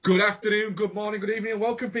Good afternoon, good morning, good evening, and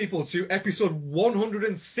welcome, people, to episode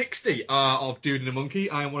 160 of Dude and the Monkey.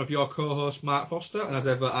 I am one of your co-hosts, Mark Foster, and as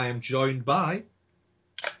ever, I am joined by...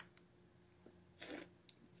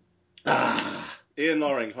 Ian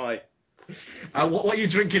Loring, hi. What are you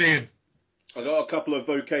drinking, Ian? I got a couple of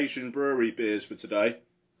Vocation Brewery beers for today.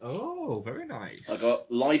 Oh, very nice. I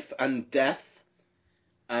got Life and Death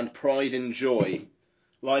and Pride and Joy.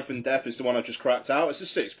 Life and Death is the one I just cracked out. It's a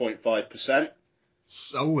 6.5%.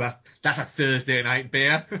 So, that's a Thursday night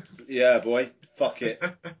beer. Yeah, boy. Fuck it.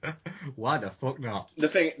 Why the fuck not? The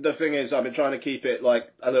thing is, I've been trying to keep it like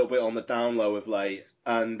a little bit on the down low of late,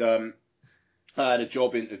 and I had a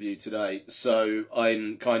job interview today, so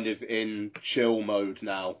I'm kind of in chill mode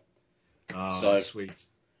now. Oh, So, sweet.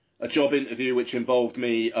 A job interview which involved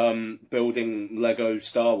me building Lego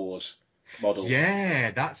Star Wars models.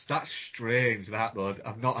 Yeah, that's strange, that, bud.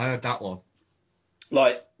 I've not heard that one.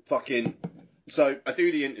 Like, fucking... So, I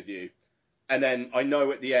do the interview, and then I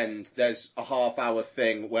know at the end there's a half-hour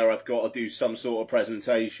thing where I've got to do some sort of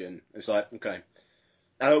presentation. It's like, okay.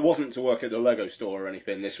 And it wasn't to work at the Lego store or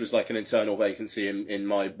anything. This was like an internal vacancy in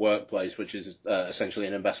my workplace, which is essentially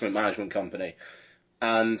an investment management company.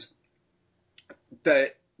 And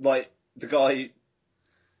the guy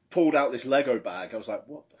pulled out this Lego bag. I was like,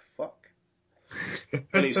 what the fuck?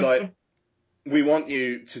 And he's like, we want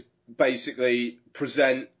you to basically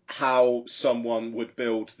present how someone would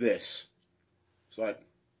build this. It's like,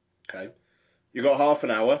 okay. You got half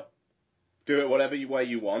an hour. Do it whatever way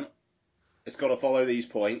you want. It's got to follow these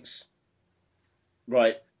points.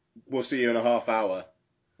 Right. We'll see you in a half hour.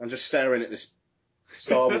 I'm just staring at this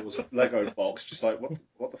Star Wars Lego box, just like,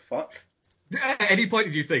 what the fuck? At any point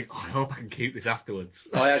did you think, I hope I can keep this afterwards?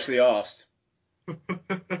 I actually asked.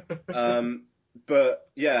 But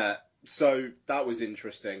yeah, so that was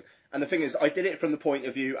interesting. And the thing is, I did it from the point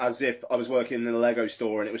of view as if I was working in a Lego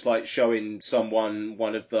store, and it was like showing someone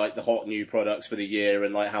one of the hot new products for the year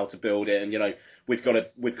and like how to build it, and we've got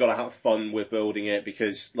to have fun with building it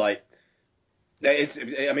because it's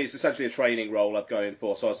essentially a training role I'm going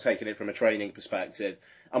for, so I was taking it from a training perspective.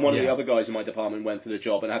 And one of the other guys in my department went for the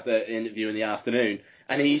job and had the interview in the afternoon,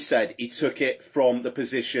 and he said he took it from the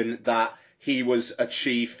position that he was a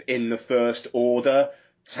chief in the First Order,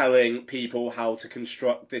 telling people how to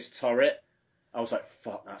construct this turret. I was like,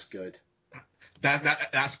 fuck, that's good.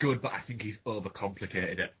 That's good, but I think he's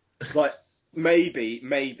overcomplicated it. Like,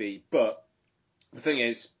 maybe, but the thing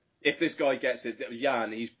is, if this guy gets it,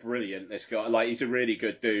 Jan, he's brilliant, this guy. Like, he's a really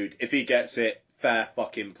good dude. If he gets it, fair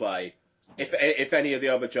fucking play. If any of the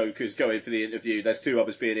other jokers go in for the interview, there's two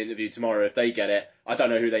others being interviewed tomorrow. If they get it, I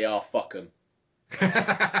don't know who they are, fuck them.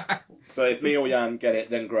 But if me or Jan get it,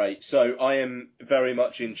 then great. So I am very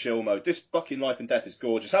much in chill mode. This fucking Life and Death is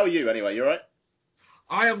gorgeous. How are you anyway? You alright?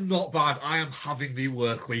 I am not bad. I am having the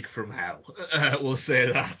work week from hell. We'll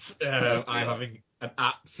say that. I'm having an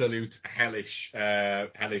absolute hellish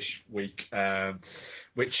week,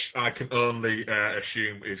 which I can only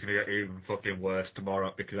assume is going to get even fucking worse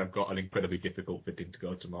tomorrow because I've got an incredibly difficult fitting to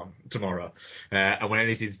go tomorrow. And when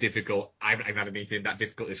anything's difficult, I haven't had anything that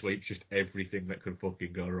difficult this week. Just everything that could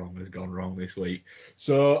fucking go wrong has gone wrong this week.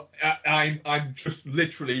 So I'm just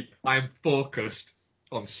literally, I'm focused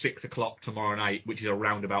on 6 o'clock tomorrow night, which is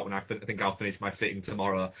around about when I think I'll finish my fitting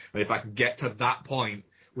tomorrow. And if I can get to that point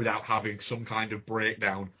without having some kind of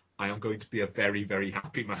breakdown, I am going to be a very, very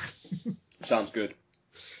happy man. Sounds good.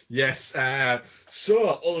 Yes. So,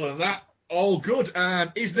 other than that, all good.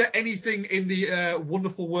 Is there anything in the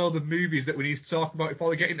wonderful world of movies that we need to talk about before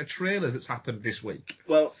we get into trailers that's happened this week?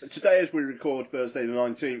 Well, today as we record Thursday the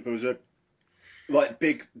 19th, there was a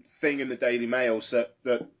big thing in the Daily Mail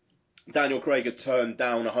that Daniel Craig had turned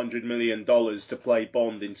down $100 million to play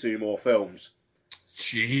Bond in 2 more films.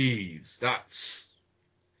 Jeez, that's...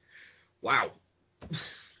 Wow.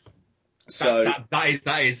 So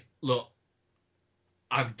that is, look,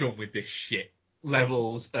 I'm done with this shit.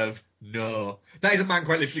 Levels of no. That is a man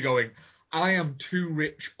quite literally going, I am too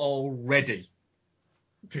rich already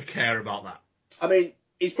to care about that. I mean,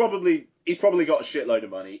 he's probably got a shitload of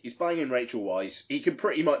money. He's banging Rachel Weisz. He can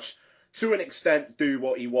pretty much, to an extent, do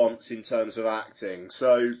what he wants in terms of acting.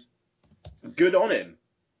 So, good on him.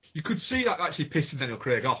 You could see that actually pissing Daniel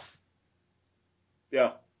Craig off.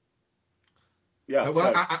 Yeah. Yeah.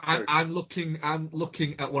 Well, I'm looking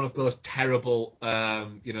at one of those terrible,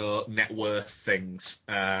 net worth things,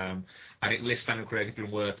 and it lists Daniel Craig has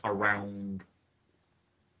been worth around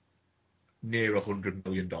near $100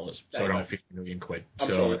 million, so around 50 million quid.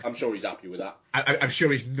 I'm sure he's happy with that. I'm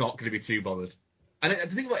sure he's not going to be too bothered. And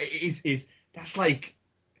the thing about it is that's like,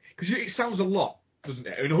 because it sounds a lot, doesn't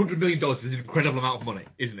it? I mean, $100 million is an incredible amount of money,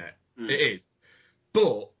 isn't it? Mm. It is.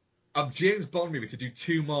 But a James Bond movie to do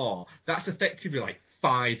 2 more, that's effectively like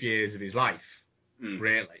 5 years of his life,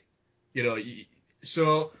 really. You know,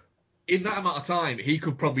 so in that amount of time, he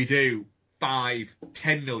could probably do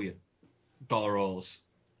 $5-10 million roles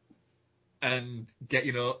and get,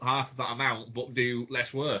 half of that amount, but do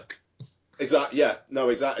less work. Exactly. Yeah. No.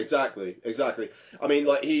 Exactly. I mean,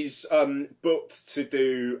 like he's booked to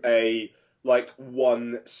do a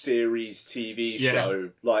one series TV show,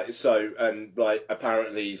 and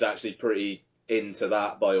apparently he's actually pretty into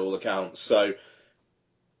that by all accounts. So,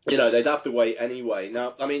 they'd have to wait anyway.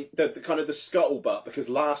 Now, I mean, the kind of the scuttlebutt, because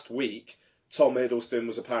last week Tom Hiddleston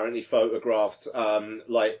was apparently photographed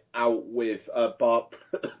out with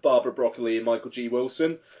Barbara Broccoli and Michael G.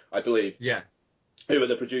 Wilson, I believe. Yeah. Who are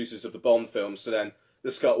the producers of the Bond films. So then the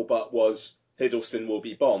scuttlebutt was Hiddleston will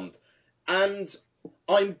be Bond. And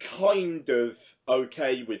I'm kind of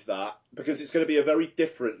okay with that, because it's going to be a very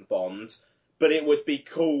different Bond, but it would be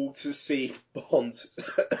cool to see Bond,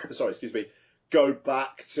 go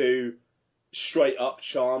back to straight up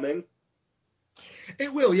charming.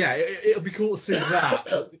 It will, yeah. It'll be cool to see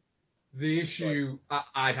that. The issue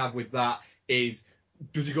I'd have with that is,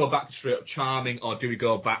 does he go back to straight up charming, or do we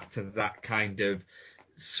go back to that kind of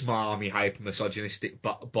smarmy, hyper-misogynistic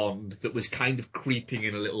Bond that was kind of creeping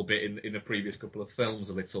in a little bit in the previous couple of films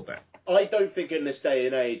a little bit? I don't think in this day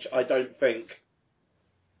and age, I don't think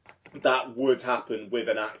that would happen with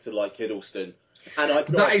an actor like Hiddleston. And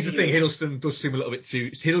that is the thing. Hiddleston seems a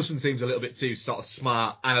little bit too sort of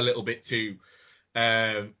smart and a little bit too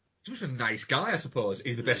just a nice guy, I suppose,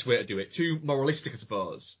 is the best way to do it. Too moralistic, I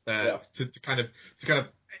suppose, to kind of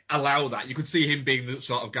allow that. You could see him being the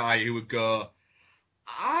sort of guy who would go,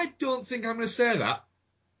 I don't think I'm going to say that,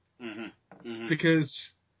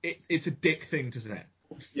 because it's a dick thing to say.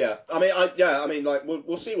 Yeah, I mean,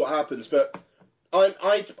 we'll see what happens, but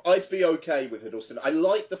I'd be okay with Hiddleston. I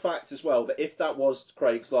like the fact as well that if that was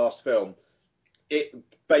Craig's last film, it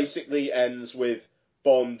basically ends with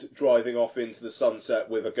Bond driving off into the sunset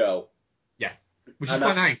with a girl. Yeah, which is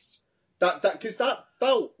quite nice. Because that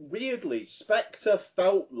felt, weirdly, Spectre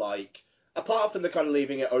felt like, apart from the kind of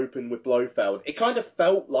leaving it open with Blofeld, it kind of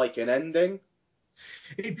felt like an ending.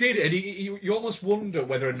 It did, and you almost wonder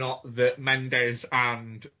whether or not that Mendes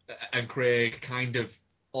and Craig kind of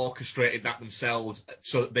orchestrated that themselves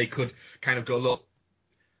so that they could kind of go, look,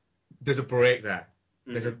 there's a break there.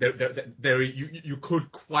 You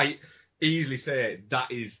could quite easily say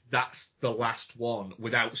that's the last one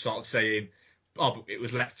without sort of saying, oh, but it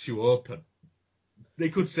was left too open. They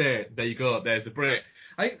could say, there you go, there's the break.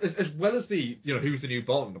 I think as well as the, who's the new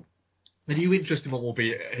Bond, the new interesting one will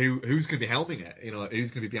be who's going to be helming it,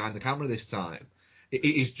 who's going to be behind the camera this time. It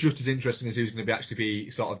is just as interesting as who's going to actually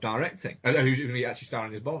be sort of directing, who's going to be actually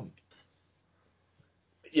starring as Bond.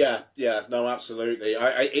 Yeah, no, absolutely.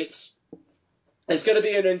 It's going to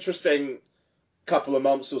be an interesting couple of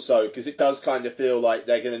months or so, because it does kind of feel like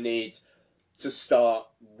they're going to need to start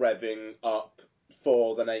revving up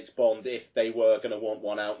for the next Bond if they were going to want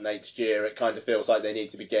one out next year. It kind of feels like they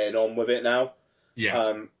need to be getting on with it now.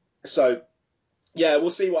 Yeah. So, yeah,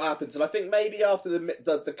 we'll see what happens. And I think maybe after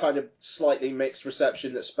the kind of slightly mixed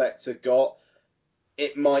reception that Spectre got,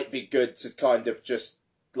 it might be good to kind of just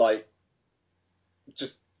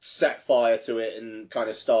set fire to it and kind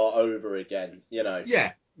of start over again,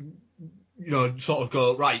 Yeah. Sort of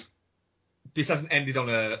go, right, this hasn't ended on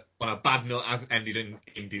a bad note, hasn't ended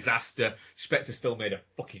in disaster. Spectre still made a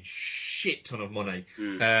fucking shit ton of money.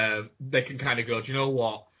 They can kind of go, do you know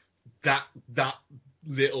what? That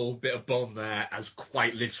little bit of Bond there has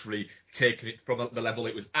quite literally taken it from the level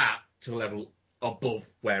it was at to the level above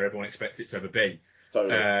where everyone expects it to ever be.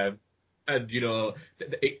 Totally. And,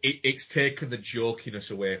 it's taken the jokiness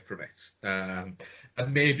away from it. And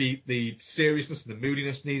maybe the seriousness and the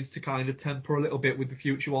moodiness needs to kind of temper a little bit with the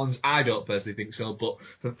future ones. I don't personally think so, but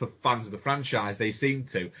for fans of the franchise, they seem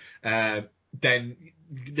to. Then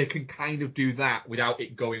they can kind of do that without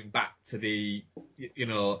it going back to the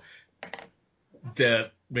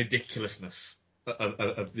ridiculousness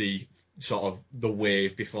of the sort of the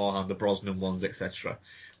wave beforehand, the Brosnan ones, etc.,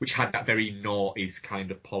 which had that very noughties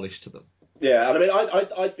kind of polish to them. Yeah, and I mean,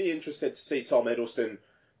 I'd be interested to see Tom Hiddleston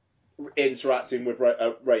interacting with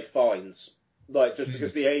Ralph Fiennes, just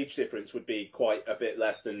because the age difference would be quite a bit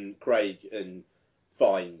less than Craig and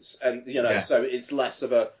Fiennes, and so it's less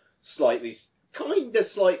of a slightly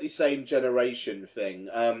same generation thing.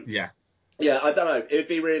 Yeah, I don't know. It'd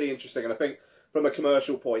be really interesting, and I think from a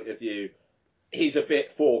commercial point of view, he's a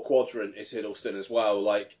bit 4-quadrant, is Hiddleston as well.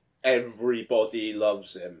 Like, everybody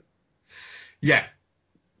loves him. Yeah.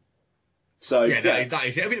 So Yeah, that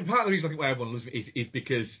is it. I mean, part of the reason I think why everyone loves him is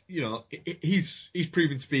because, you know, he's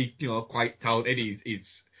proven to be, you know, quite talented.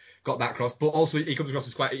 He's got that across, but also he comes across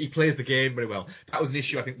as he plays the game very well. That was an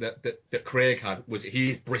issue I think that Craig had, was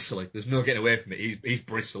he's bristly. There's no getting away from it. He's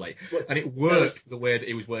bristly. Well, and it worked the way that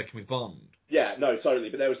he was working with Bond. Yeah, no, totally.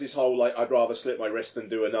 But there was this whole, like, I'd rather slit my wrist than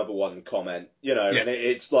do another one comment, you know, Yeah. and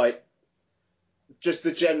it's like, just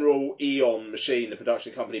the general Eon machine, the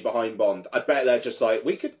production company behind Bond, I bet they're just like,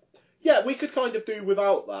 we could kind of do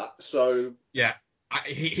without that, so... Yeah.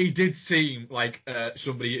 He did seem like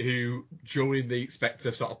somebody who, during the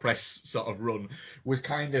Spectre sort of press sort of run, was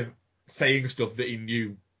kind of saying stuff that he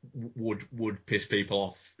knew would piss people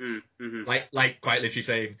off. Mm-hmm. Like quite literally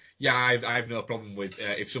saying, yeah, I have no problem with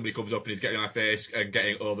if somebody comes up and is getting in my face and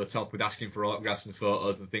getting over the top with asking for autographs and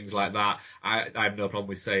photos and things like that. I have no problem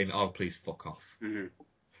with saying, oh, please fuck off. Mm-hmm.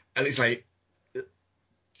 And it's like,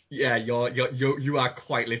 yeah, you are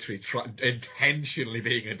quite literally intentionally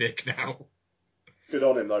being a dick now. Good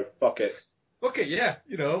on him, though. Fuck it. Okay, yeah,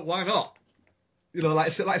 you know, why not? You know, like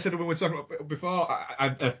I said when we were talking about before,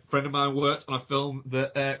 a friend of mine worked on a film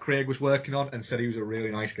that Craig was working on and said he was a really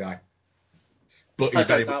nice guy. But he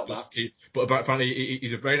very much does. But apparently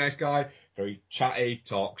he's a very nice guy, very chatty,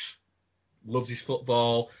 talks, loves his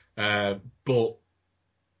football, but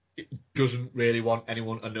doesn't really want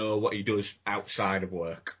anyone to know what he does outside of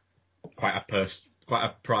work. Quite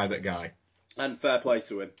a private guy. And fair play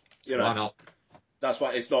to him. You know, why not? That's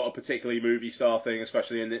why it's not a particularly movie star thing,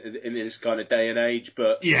 especially in this kind of day and age.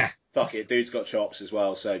 But yeah, fuck it, dude's got chops as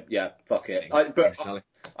well. So yeah, fuck it. Exactly.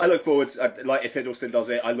 I look forward to, like, if Hiddleston does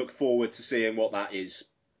it, I look forward to seeing what that is.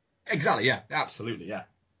 Exactly. Yeah. Absolutely. Yeah.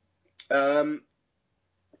 And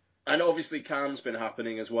obviously Cannes been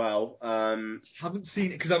happening as well. Haven't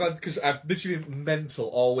seen it because I've literally been mental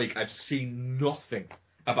all week. I've seen nothing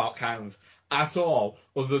about Cannes at all,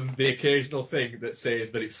 other than the occasional thing that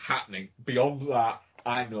says that it's happening. Beyond that,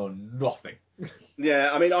 I know nothing. Yeah,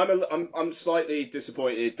 I mean, I'm slightly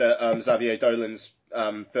disappointed that Xavier Dolan's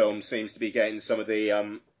film seems to be getting some of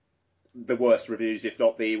the worst reviews, if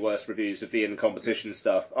not the worst reviews of the in competition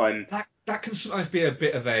stuff. That can sometimes be a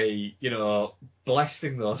bit of a, you know,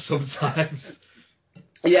 blessing though sometimes.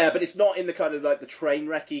 Yeah, but it's not in the kind of like the train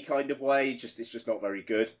wrecky kind of way. It's just not very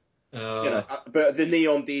good. You know, but the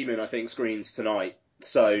Neon Demon I think screens tonight.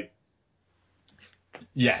 So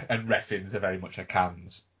yeah, and Reffin's are very much a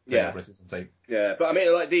Cannes favourite, isn't he? Yeah, but I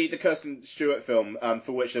mean, like the Kirsten Stewart film,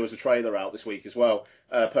 for which there was a trailer out this week as well,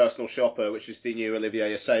 Personal Shopper, which is the new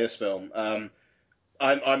Olivier Assayas film.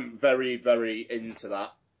 I'm very, very into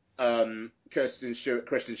that. Kristen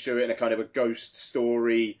Stewart in a kind of a ghost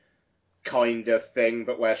story kind of thing,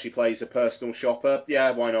 but where she plays a personal shopper.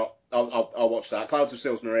 Yeah, why not? I'll watch that. Clouds of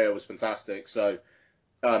Sils Maria was fantastic. So,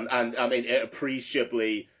 and I mean, it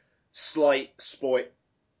appreciably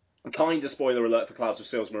kind of spoiler alert for Clouds of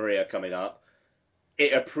Sils Maria coming up.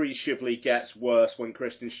 It appreciably gets worse when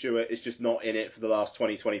Kristen Stewart is just not in it for the last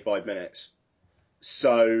 20-25 minutes.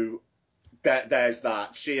 So there's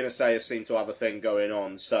that. She and Assayas seem to have a thing going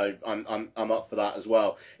on, so I'm up for that as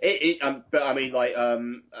well. But I mean, like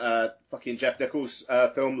fucking Jeff Nichols'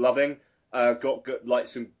 film Loving got good, like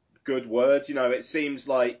some good words. You know, it seems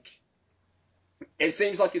like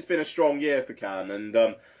it's been a strong year for Cannes,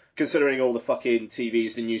 and considering all the fucking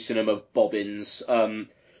TVs, the new cinema bobbins, I'm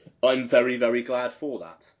very, very glad for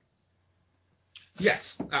that.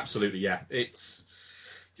 Yes, absolutely. Yeah, it's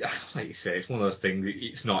like you say, it's one of those things.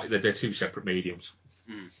 It's not. They're two separate mediums.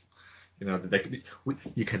 Mm. You know,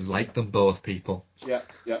 you can like them both, people. Yeah,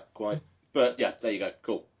 quite. But yeah, there you go.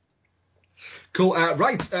 Cool.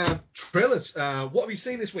 Right, trailers. What have you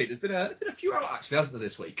seen this week? There's been a few out actually, hasn't there,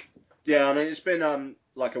 this week? Yeah, I mean it's been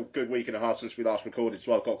like a good week and a half since we last recorded,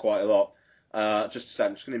 so I've got quite a lot. Just a sec,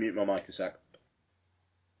 I'm just going to mute my mic a sec.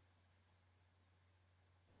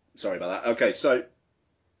 Sorry about that. Okay, so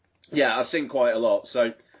yeah, I've seen quite a lot.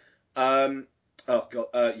 So,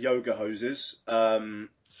 Yoga Hoses.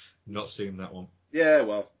 Not seen that one. Yeah,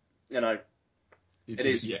 well, you know, it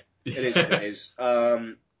is. Yeah. It is what it is.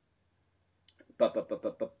 Oh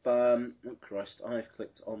Christ, I've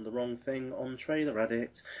clicked on the wrong thing on Trailer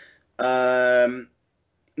Addict.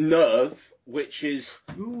 Nerve, which is...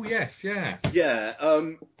 Ooh, yes, yeah. Yeah,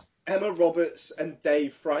 Emma Roberts and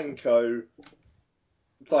Dave Franco,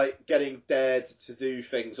 like, getting dared to do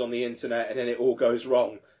things on the internet and then it all goes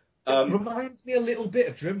wrong. It reminds me a little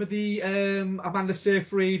bit. Do you remember the Amanda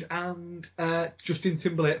Seyfried and Justin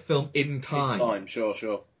Timberlake film In Time? In Time,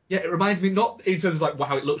 sure. Yeah, it reminds me, not in terms of like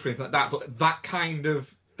how it looks or anything like that, but that kind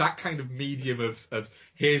of medium of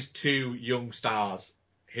here's two young stars,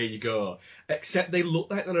 here you go. Except they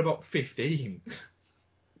look like they're about 15.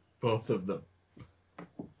 Both of them.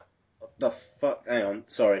 The fuck? Hang on,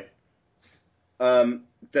 sorry.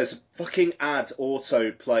 There's a fucking ad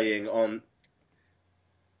auto playing on.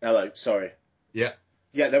 Hello, sorry. Yeah.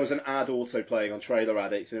 Yeah, there was an ad auto playing on Trailer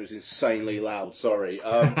Addicts, and it was insanely loud. Sorry.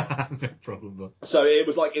 No problem, though. So it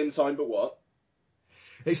was like In Time, but what?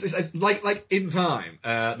 It's like In Time,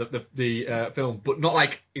 the film, but not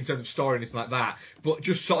like in terms of story or anything like that, but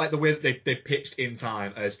just sort of like the way that they pitched In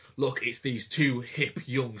Time as, look, it's these two hip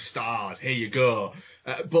young stars, here you go.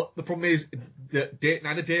 But the problem is that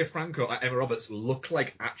neither Dave Franco or Emma Roberts look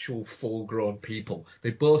like actual full-grown people.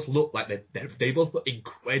 They both look like they both look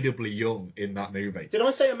incredibly young in that movie. Did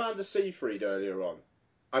I say Amanda Seyfried earlier on?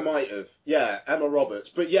 I might have. Yeah, Emma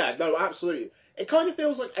Roberts. But yeah, no, absolutely. It kind of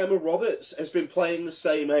feels like Emma Roberts has been playing the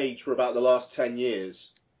same age for about the last 10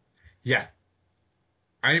 years. Yeah.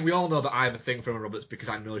 I mean, we all know that I have a thing for Emma Roberts because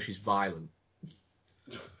I know she's violent.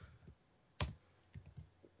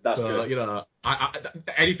 That's good. You know,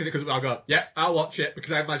 anything that comes up, I'll go, yeah, I'll watch it,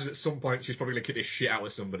 because I imagine at some point she's probably going to kick this shit out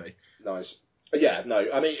of somebody. Nice. Yeah, no,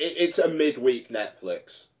 I mean, it's a midweek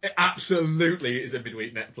Netflix. It absolutely is a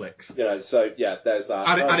midweek Netflix. You know, so yeah, there's that.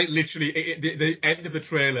 And it literally, the end of the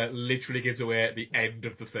trailer literally gives away the end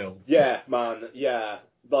of the film. Yeah, man, yeah.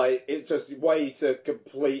 Like, it's just a way to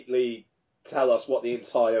completely tell us what the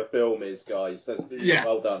entire film is, guys. That's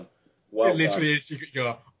well done. Well it literally is. You could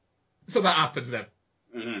go, so that happens then.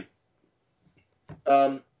 Mm-hmm.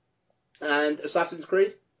 And Assassin's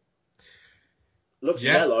Creed? Looks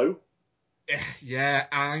yellow. Yeah,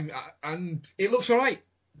 and it looks alright.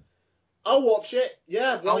 I'll watch it.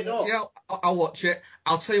 Yeah, why not? Yeah, I'll watch it.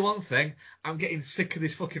 I'll tell you one thing. I'm getting sick of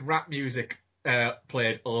this fucking rap music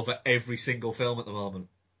played over every single film at the moment.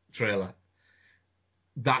 Trailer.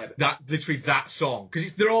 Literally that song.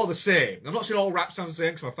 Because they're all the same. I'm not saying all rap sounds the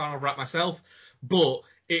same because I'm a fan of rap myself, but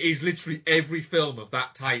it is literally every film of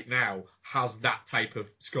that type now has that type of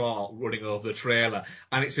score running over the trailer.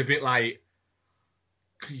 And it's a bit like,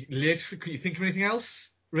 could you think of anything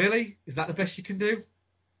else? Really? Is that the best you can do?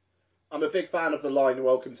 I'm a big fan of the line,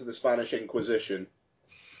 "Welcome to the Spanish Inquisition."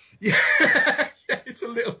 Yeah, it's a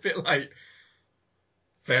little bit like,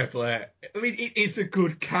 fair play. I mean, it's a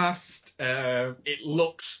good cast. It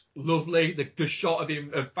looks lovely. The shot of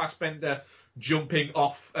him, of Fassbender jumping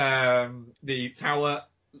off the tower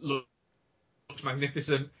looks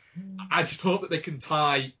magnificent. I just hope that they can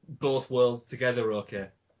tie both worlds together okay.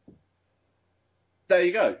 There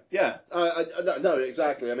you go. Yeah. No,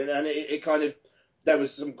 exactly. I mean, and it kind of, there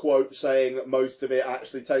was some quote saying that most of it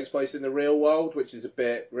actually takes place in the real world, which is a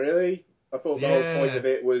bit, really? I thought the whole point of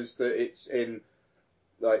it was that it's in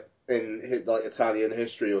Italian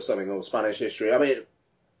history or something, or Spanish history. I mean,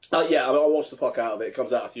 I watched the fuck out of it. It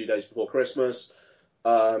comes out a few days before Christmas.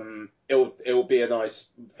 It'll be a nice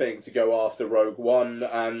thing to go after Rogue One,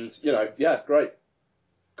 and great,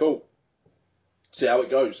 cool. See how it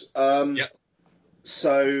goes. Yep.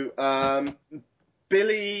 So,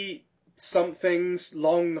 Billy something's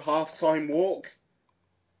long halftime walk.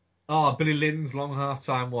 Oh, Billy Lynn's long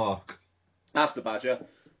halftime walk. That's the Badger.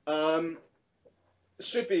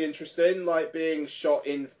 Should be interesting, like being shot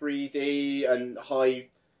in 3D and high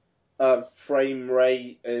frame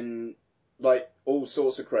rate and like all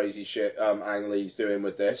sorts of crazy shit Ang Lee's doing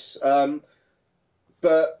with this.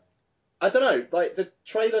 But I don't know, like the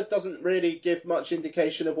trailer doesn't really give much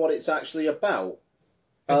indication of what it's actually about.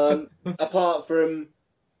 Apart from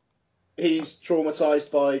he's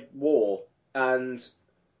traumatized by war and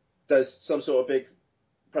there's some sort of big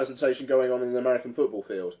presentation going on in an American football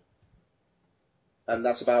field. And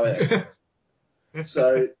that's about it.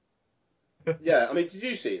 So, yeah, I mean, did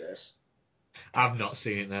you see this? I've not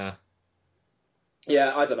seen it now.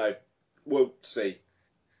 Yeah, I don't know. We'll see.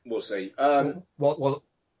 One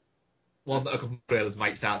that a couple of trailers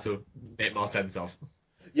might start to make more sense of.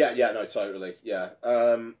 Yeah, no, totally. Yeah.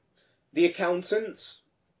 The Accountant,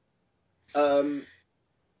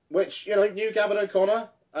 which, new Gavin O'Connor.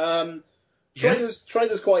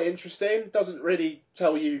 Trailer's quite interesting. Doesn't really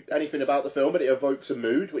tell you anything about the film, but it evokes a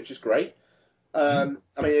mood, which is great. I mean,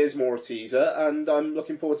 it is more a teaser, and I'm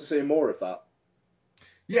looking forward to seeing more of that.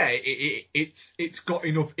 Yeah, it's got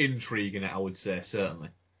enough intrigue in it, I would say, certainly.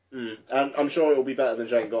 And I'm sure it'll be better than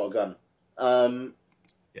Jane Got a Gun.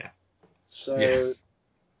 Yeah. So,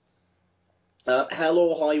 Hell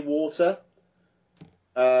or High Water,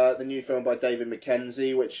 the new film by David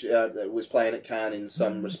Mackenzie, which was playing at Cannes in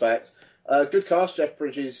some respect. Good cast: Jeff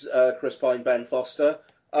Bridges, Chris Pine, Ben Foster.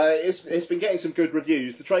 It's been getting some good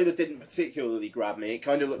reviews. The trailer didn't particularly grab me. It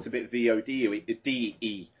kind of looked a bit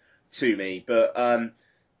VOD-y to me, but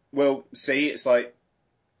we'll see. It's like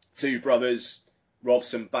two brothers rob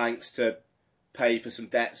some banks to pay for some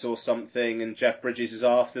debts or something, and Jeff Bridges is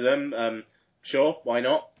after them. Sure, why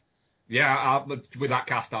not? Yeah, with that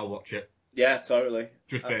cast, I'll watch it. Yeah, totally.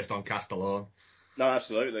 Just based on cast alone. No,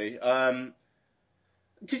 absolutely.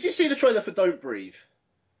 Did you see the trailer for Don't Breathe?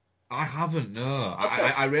 I haven't, no.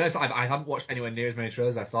 Okay. I realised I haven't watched anywhere near as many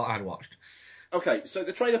trailers as I thought I'd watched. Okay, so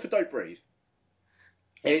the trailer for Don't Breathe.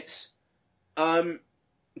 It's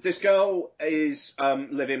this girl is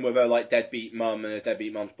living with her like deadbeat mum and her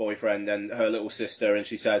deadbeat mum's boyfriend and her little sister, and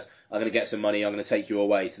she says, "I'm going to get some money. I'm going to take you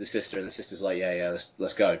away," to the sister, and the sister's like, "Yeah,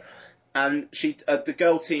 let's go." And the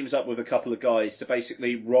girl teams up with a couple of guys to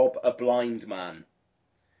basically rob a blind man,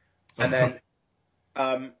 and then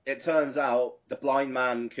it turns out the blind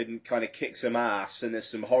man can kind of kick some ass, and there's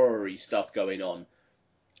some horror-y stuff going on,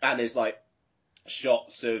 and there's like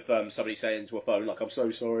shots of somebody saying to a phone like, I'm so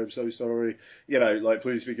sorry, you know, like,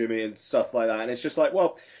 please forgive me, and stuff like that. And it's just like,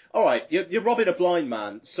 well, all right, you're robbing a blind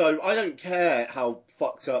man, so I don't care how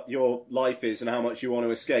fucked up your life is and how much you want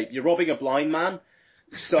to escape. You're robbing a blind man,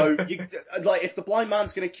 so like, if the blind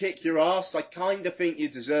man's going to kick your ass, I kind of think you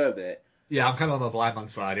deserve it. Yeah, I'm kind of on the blind man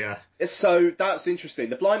side, yeah. So that's interesting.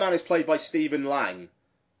 The blind man is played by Stephen Lang,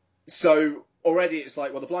 so already it's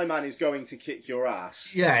like, well, the blind man is going to kick your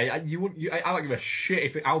ass. Yeah, I don't give a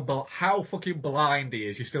shit how fucking blind he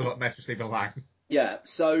is. You still not mess with Stephen Lang. Yeah,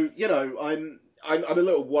 so you know, I'm a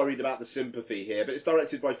little worried about the sympathy here, but it's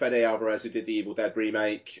directed by Fede Alvarez, who did the Evil Dead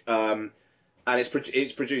remake, and it's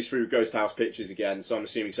produced through Ghost House Pictures again. So I'm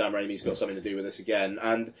assuming Sam Raimi's got something to do with this again.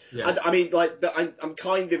 And yeah. I mean, like, I'm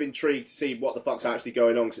kind of intrigued to see what the fuck's actually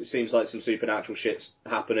going on, because it seems like some supernatural shit's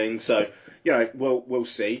happening. So you know, we'll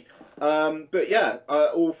see. But yeah,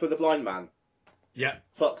 all for the blind man. Yeah.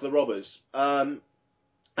 Fuck the robbers. And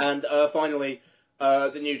finally,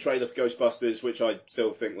 the new trailer for Ghostbusters, which I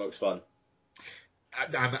still think looks fun.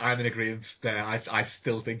 I'm in agreement there. I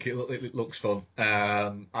still think it looks fun.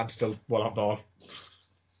 I'm still well on board.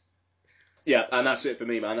 Yeah, and that's it for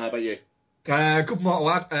me, man. How about you? Good morning,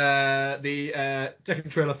 lad. The second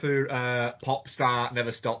trailer for Pop Star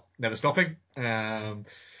Never Stopping.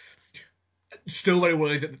 Still very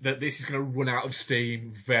worried that this is going to run out of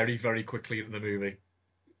steam very, very quickly in the movie.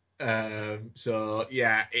 So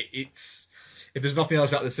yeah, it's if there's nothing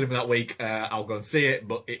else out of the cinema that week, I'll go and see it.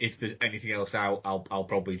 But if there's anything else out, I'll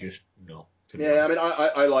probably just not. Yeah, I mean,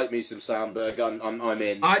 I like me some Sandberg. I'm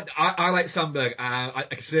in. I like Sandberg. I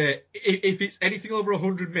can say if it's anything over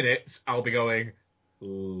 100 minutes, I'll be going,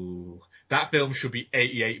 ooh. That film should be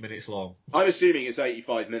 88 minutes long. I'm assuming it's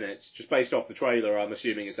 85 minutes. Just based off the trailer, I'm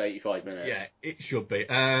assuming it's 85 minutes. Yeah, it should be.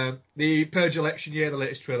 The Purge election year, the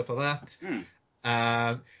latest trailer for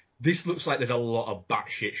that. This looks like there's a lot of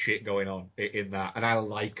batshit shit going on in that, and I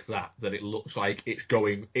like that it looks like it's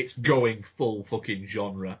going full fucking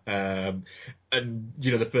genre. And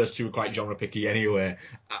you know, the first two were quite genre picky anyway.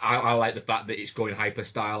 I like the fact that it's going hyper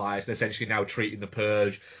stylized and essentially now treating the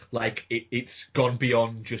Purge like it's gone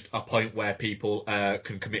beyond just a point where people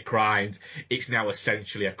can commit crimes. It's now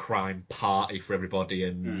essentially a crime party for everybody,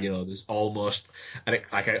 and you know, there's almost like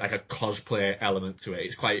a cosplay element to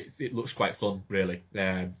it. It looks quite fun, really.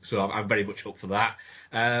 So I'm very much up for that.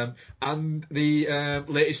 And the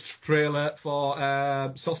latest trailer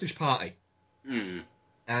for Sausage Party.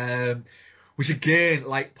 Which again,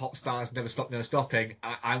 like Pop Stars Never Stop, Never Stopping,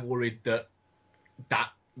 I'm worried that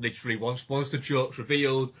literally once the joke's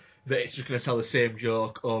revealed, that it's just going to tell the same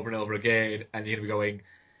joke over and over again, and you're going to be going,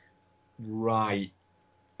 right,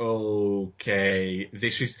 okay,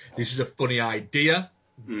 this is a funny idea,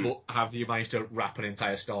 but have you managed to wrap an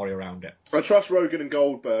entire story around it? I trust Rogen and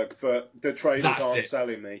Goldberg, but the trailers aren't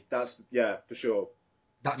selling me. Yeah, for sure.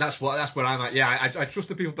 That's where I'm at. Yeah, I trust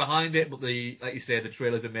the people behind it, but like you say, the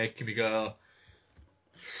trailers are making me go,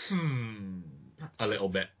 a little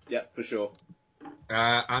bit. Yeah, for sure.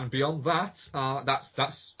 And beyond that,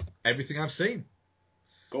 that's everything I've seen.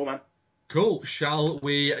 Cool, man. Cool. Shall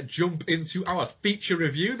we jump into our feature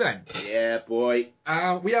review then? Yeah, boy.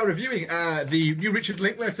 We are reviewing the new Richard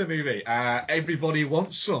Linklater movie, Everybody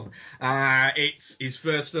Wants Some. It's his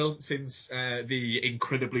first film since the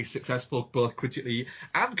incredibly successful, both critically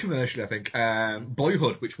and commercially, I think,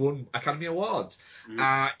 Boyhood, which won Academy Awards.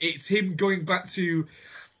 It's him going back to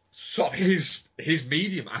sort of his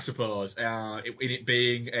medium, I suppose, in it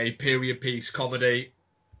being a period piece comedy.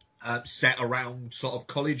 Set around sort of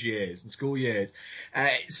college years and school years.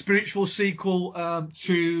 Spiritual sequel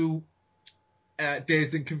to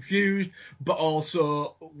Dazed and Confused, but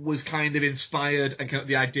also was kind of inspired and kind of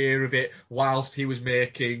the idea of it whilst he was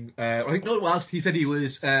making, whilst he said he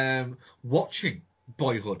was watching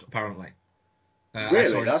Boyhood, apparently.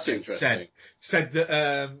 Really? That's interesting. Said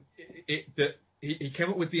that that he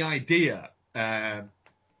came up with the idea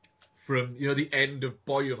from the end of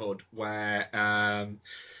Boyhood, where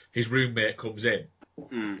his roommate comes in.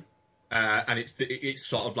 And it's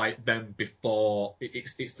sort of like them before,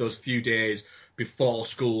 it's those few days before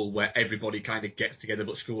school where everybody kind of gets together,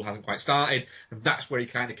 but school hasn't quite started, and that's where he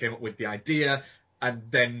kind of came up with the idea. And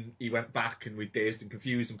then he went back and with Dazed and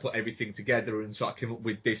Confused and put everything together and sort of came up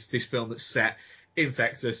with this film that's set in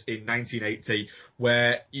Texas in 1980,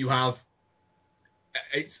 where you have,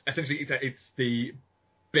 it's essentially it's the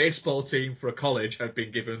baseball team for a college have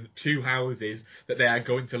been given 2 houses that they are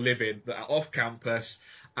going to live in that are off campus,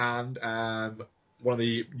 and one of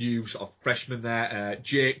the new sort of freshmen there,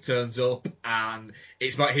 Jake, turns up, and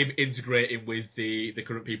it's about him integrating with the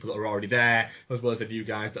current people that are already there, as well as the new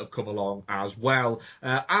guys that have come along as well.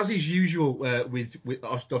 As is usual with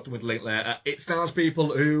Dr. with Linklater, it stars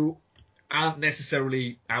people who aren't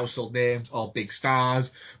necessarily household names or big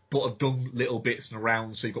stars, but have done little bits and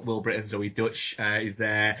around. So you've got Will Britton, Zoe Dutch is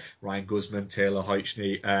there, Ryan Guzman, Taylor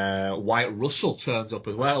Hoytney, Wyatt Russell turns up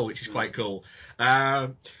as well, which is quite cool.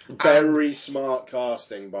 Very smart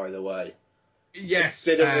casting, by the way. Yes.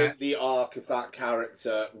 Considering the arc of that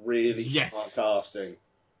character, really smart casting.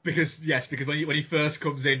 Because when he first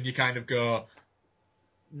comes in, you kind of go,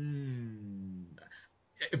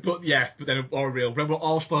 But then remember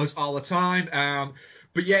all spoilers all the time.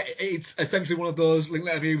 But yeah, it's essentially one of those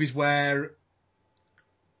Linklater movies where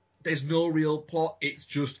there's no real plot. It's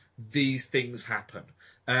just these things happen.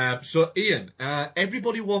 So Ian,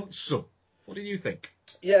 everybody wants some. What do you think?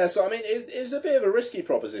 Yeah, so I mean, it's a bit of a risky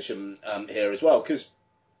proposition here as well, because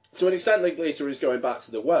to an extent, Linklater is going back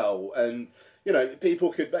to the well, and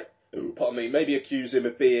people could maybe accuse him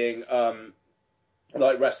of being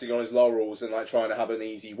like resting on his laurels and like trying to have an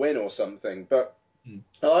easy win or something. But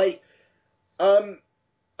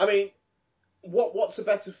I mean, what's a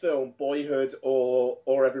better film, Boyhood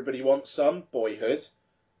or Everybody Wants Some? Boyhood.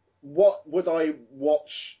 What would I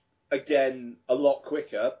watch again a lot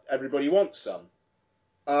quicker? Everybody Wants Some.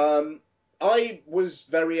 I was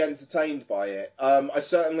very entertained by it. I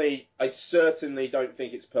certainly don't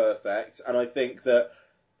think it's perfect, and I think that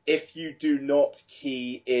if you do not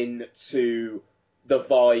key into the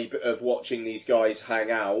vibe of watching these guys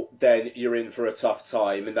hang out, then you're in for a tough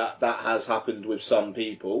time, and that has happened with some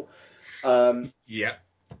people. Yeah.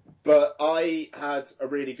 But I had a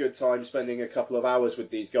really good time spending a couple of hours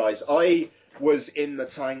with these guys. I was in the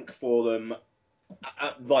tank for them,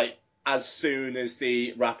 as soon as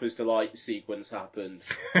the Rapper's Delight sequence happened.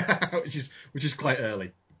 which is quite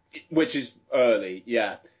early. Which is early,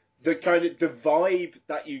 yeah. The vibe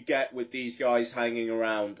that you get with these guys hanging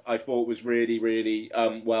around, I thought was really, really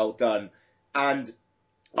well done. And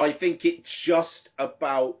I think it just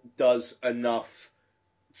about does enough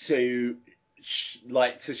to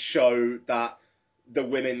show that the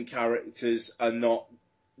women characters are not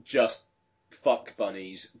just fuck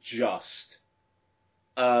bunnies,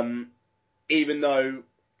 even though,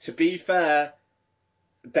 to be fair,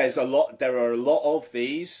 there are a lot of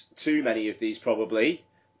these, too many of these probably,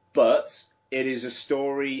 but it is a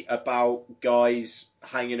story about guys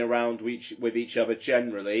hanging around with each other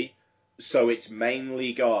generally, so it's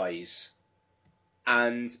mainly guys,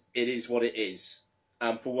 and it is what it is.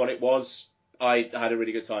 And for what it was, I had a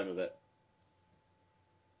really good time with it.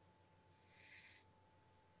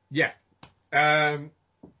 Yeah. I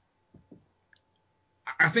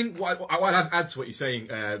think what I'd add to what you're saying,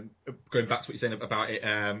 going back to what you're saying about it,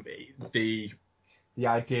 the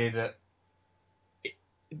idea that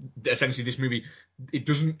essentially this movie,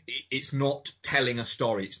 it's not telling a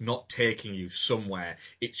story, it's not taking you somewhere,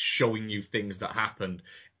 it's showing you things that happened.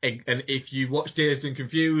 And if you watch Dazed and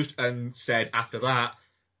Confused and said after that,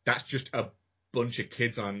 that's just a bunch of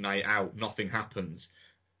kids on a night out, nothing happens,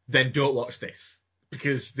 then don't watch this,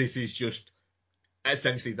 because this is just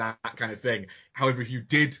essentially that kind of thing. However, if you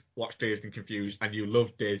did watch Dazed and Confused and you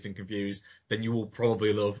loved Dazed and Confused, then you will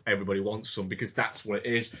probably love Everybody Wants Some, because that's what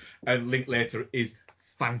it is. And Linklater is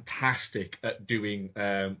fantastic at doing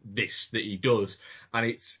this that he does, and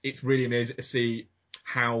it's really amazing to see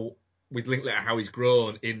how with Linklater how he's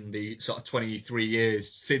grown in the sort of 23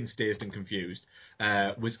 years since Dazed and Confused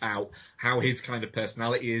was out, how his kind of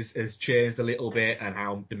personality has changed a little bit, and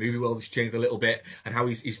how the movie world has changed a little bit, and how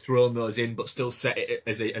he's thrown those in but still set it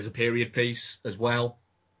as a period piece as well.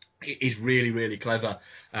 It is really, really clever.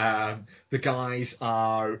 The guys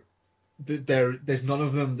are there's none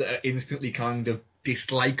of them that are instantly kind of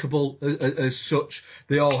dislikable as such.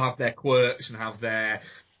 They all have their quirks and have the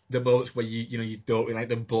moments where you don't really like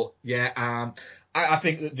them. But yeah, I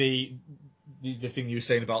think that the thing you were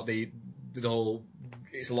saying about the whole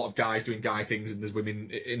it's a lot of guys doing guy things and there's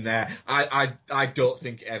women in there. I don't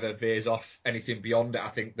think it ever veers off anything beyond it. I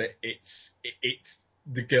think that it's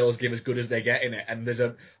the girls game as good as they get in it, and there's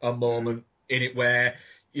a moment in it where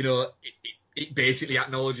it basically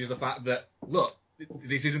acknowledges the fact that, look,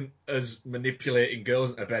 this isn't us manipulating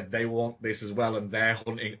girls into bed. They want this as well, and they're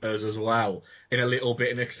hunting us as well. In a little bit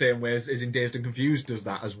in the same way as in Dazed and Confused does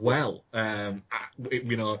that as well.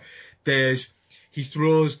 He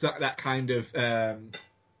throws that kind of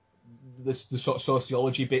the sort of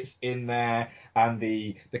sociology bits in there, and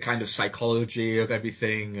the kind of psychology of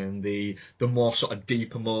everything, and the more sort of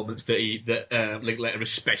deeper moments that Linklater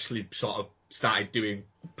especially sort of started doing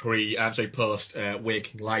post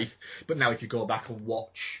Waking Life. But now if you go back and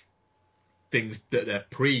watch things that are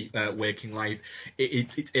pre-Waking Life,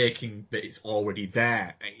 it's aching that it's already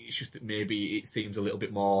there. It's just that maybe it seems a little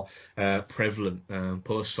bit more prevalent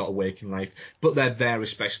post sort of Waking Life. But they're there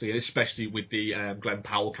especially with the Glenn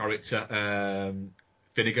Powell character,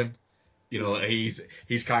 Finnegan.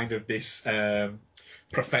 He's kind of this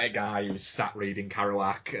prophetic guy who's sat reading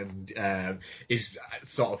Kerouac and is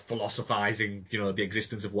sort of philosophizing, the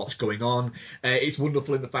existence of what's going on. It's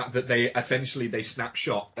wonderful in the fact that they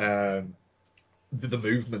snapshot the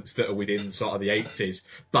movements that are within sort of the 80s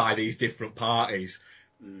by these different parties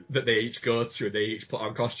that they each go to and they each put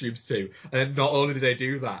on costumes to. And then not only do they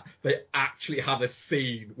do that, they actually have a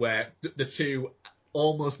scene where the two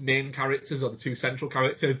almost main characters, or the two central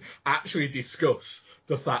characters, actually discuss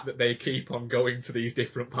the fact that they keep on going to these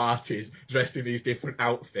different parties, dressed in these different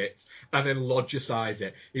outfits, and then logicize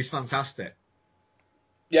it. It's fantastic.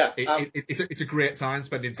 Yeah, it's a great time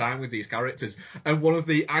spending time with these characters, and one of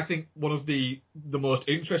the most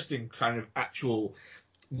interesting kind of actual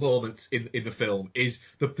moments in the film is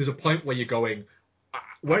that there's a point where you're going,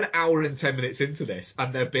 we're an hour and 10 minutes into this,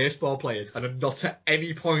 and they're baseball players, and not at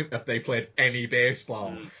any point have they played any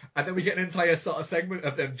baseball, and then we get an entire sort of segment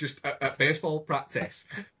of them just at baseball practice,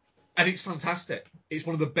 and it's fantastic. It's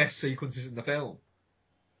one of the best sequences in the film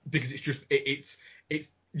because it's just it's.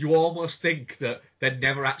 You almost think that they're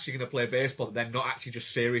never actually going to play baseball, that they're not actually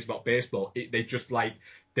just serious about baseball. They just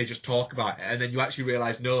talk about it, and then you actually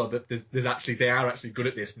realise that they are actually good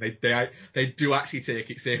at this, and they do actually take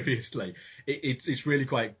it seriously. It's really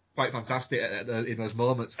quite fantastic in those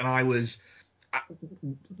moments. And I was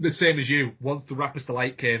the same as you. Once the Rappers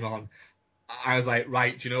Delight came on, I was like,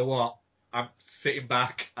 right, do you know what? I'm sitting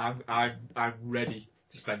back. I'm ready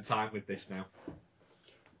to spend time with this now.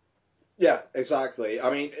 Yeah, exactly.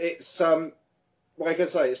 I mean, it's like I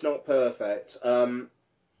say, it's not perfect.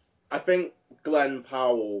 I think Glenn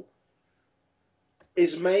Powell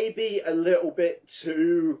is maybe a little bit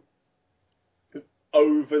too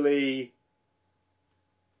overly.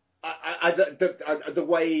 The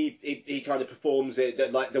way he kind of performs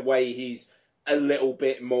it, like the way he's a little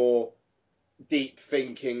bit more deep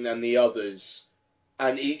thinking than the others.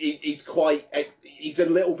 And he's a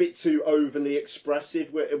little bit too overly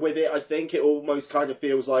expressive with it. I think it almost kind of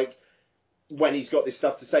feels like when he's got this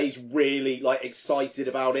stuff to say, he's really like excited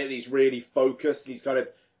about it. He's really focused. He's kind of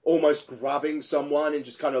almost grabbing someone and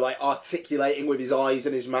just kind of like articulating with his eyes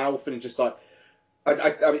and his mouth, and just like.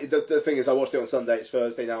 I mean, the thing is, I watched it on Sunday. It's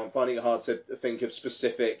Thursday now. I'm finding it hard to think of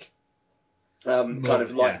specific kind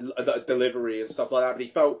of like delivery and stuff like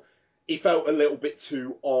that. But he felt a little bit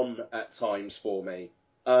too on at times for me.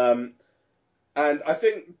 And I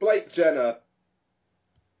think Blake Jenner,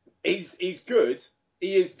 he's good.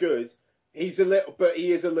 He is good. He is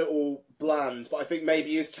a little bland. But I think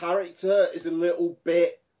maybe his character is a little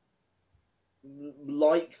bit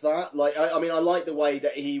like that. Like, I mean, I like the way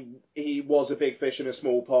that he was a big fish in a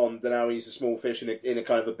small pond, and now he's a small fish in a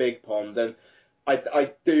kind of a big pond. And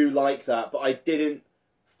I do like that, but I didn't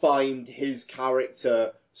find his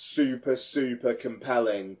character super, super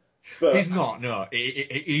compelling. But he's not, no.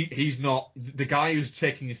 He's not. The guy who's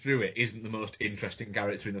taking you through it isn't the most interesting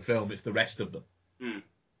character in the film. It's the rest of them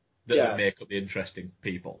that make up the interesting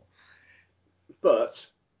people. But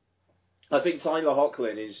I think Tyler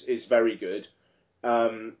Hoechlin is very good.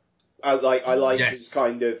 I like yes. His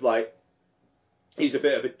kind of like, he's a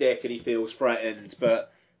bit of a dick and he feels threatened,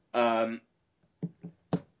 but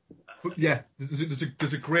yeah,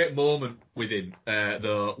 there's a great moment with him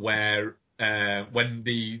though where when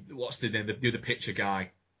what's the name, the other picture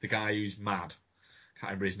guy, the guy who's mad,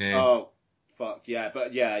 can't remember his name. Oh fuck yeah,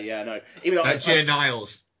 but yeah no, even Jay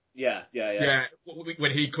Niles. Yeah.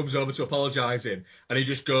 When he comes over to apologise him, and he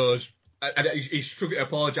just goes, and he's struggling to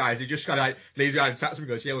apologise. He just kind of like leaves behind and taps him and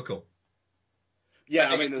goes, "Yeah, we're cool."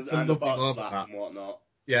 Yeah, I mean, and the butt slap and whatnot.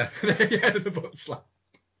 Yeah, yeah, the butt slap.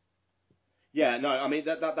 Yeah, no, I mean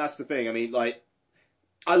that's the thing. I mean, like,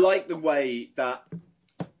 I like the way that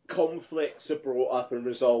conflicts are brought up and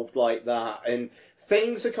resolved like that, and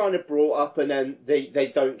things are kind of brought up and then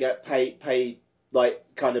they don't get paid like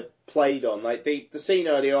kind of played on. Like the scene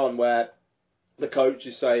earlier on where the coach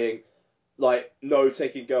is saying like no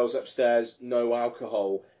taking girls upstairs, no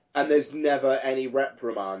alcohol, and there's never any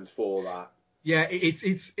reprimand for that. Yeah,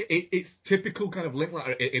 it's typical kind of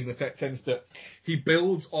Linklater in the sense that he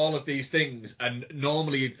builds all of these things, and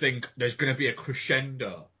normally you'd think there's going to be a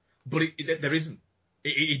crescendo, but there isn't.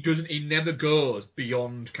 He doesn't. He never goes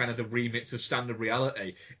beyond kind of the remits of standard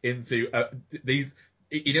reality into these.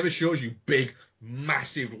 He never shows you big,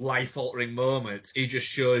 massive, life-altering moments. He just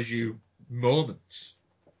shows you moments.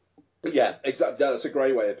 Yeah, exactly. That's a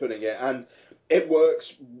great way of putting it, and it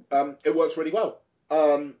works. It works really well.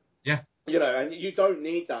 Yeah. You know, and you don't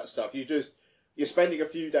need that stuff. You're spending a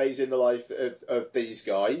few days in the life of these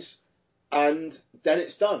guys, and then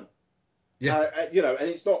it's done. Yeah. You know, and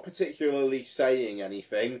it's not particularly saying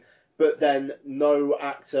anything, but then no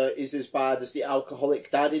actor is as bad as the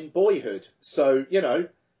alcoholic dad in Boyhood. So, you know,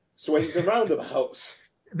 swings and roundabouts.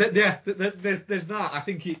 Yeah, there's that. I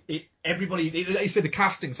think everybody, like you said, the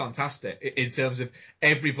casting's fantastic in terms of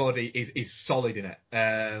everybody is solid in it.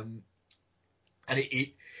 And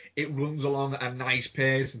it runs along at a nice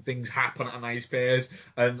pace and things happen at a nice pace.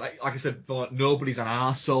 And like I said, nobody's an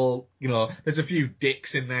arsehole. You know, there's a few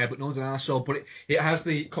dicks in there, but no one's an arsehole. But it has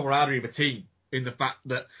the camaraderie of a team in the fact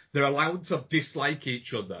that they're allowed to dislike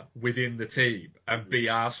each other within the team and be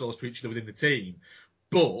arseholes to each other within the team.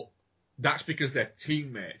 But that's because they're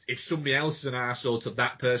teammates. If somebody else is an arsehole to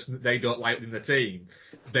that person that they don't like within the team,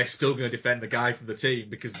 they're still going to defend the guy from the team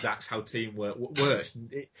because that's how teamwork works.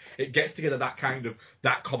 It gets together that kind of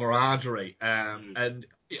that camaraderie, and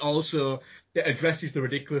it also addresses the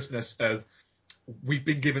ridiculousness of we've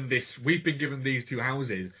been given these two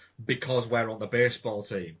houses because we're on the baseball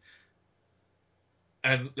team.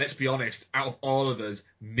 And let's be honest, out of all of us,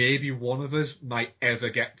 maybe one of us might ever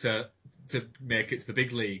get to make it to the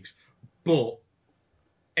big leagues. But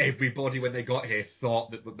everybody, when they got here,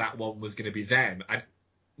 thought that one was going to be them. And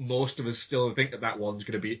most of us still think that one's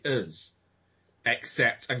going to be us.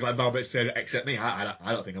 Except, and Glenn Barber said, except me. I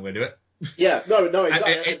don't think I'm going to do it. Yeah, no,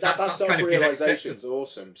 exactly. That self-realization is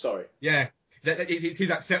awesome. Sorry. Yeah. It's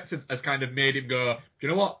his acceptance has kind of made him go, you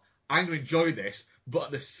know what? I'm going to enjoy this, but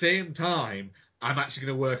at the same time, I'm actually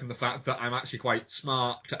going to work on the fact that I'm actually quite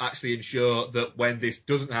smart to actually ensure that when this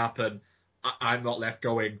doesn't happen, I'm not left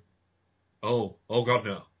going, oh God,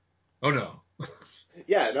 no. Oh, no.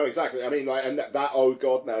 Yeah, no, exactly. I mean, like, and that oh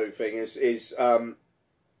God, no thing is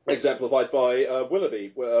exemplified by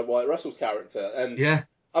Willoughby, Wyatt Russell's character. And, yeah.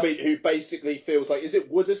 I mean, who basically feels like, is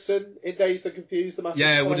it Wooderson in Days That Confuse the Matthew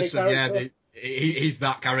Yeah, Wooderson, character? Yeah, he's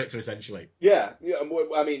that character, essentially. Yeah,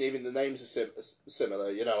 I mean, even the names are similar,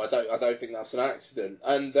 you know, I don't think that's an accident.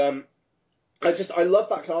 And I love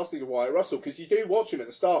that casting of Wyatt Russell, because you do watch him at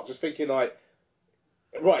the start just thinking, like,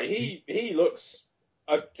 right, he looks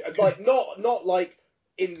like not like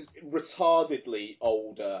in retardedly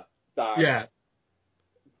older than. Yeah.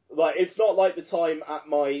 Like, it's not like the time at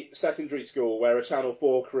my secondary school where a Channel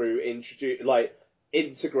 4 crew integrated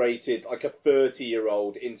like a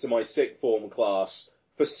 30-year-old into my sixth form class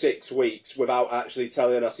for 6 weeks without actually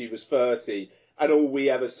telling us he was 30, and all we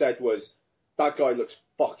ever said was, that guy looks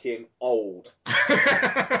fucking old.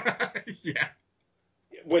 Yeah.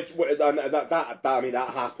 That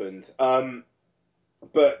happened.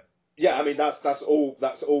 But yeah, I mean that's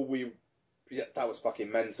all we. Yeah, that was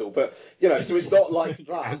fucking mental. But you know, so it's not like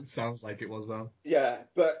that. It sounds like it was, well. Yeah,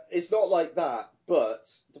 but it's not like that. But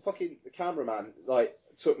the cameraman like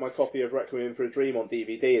took my copy of Requiem for a Dream on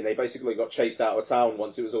DVD, and they basically got chased out of town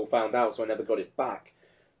once it was all found out, so I never got it back.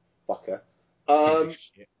 Fucker.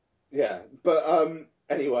 Yeah, but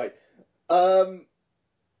anyway.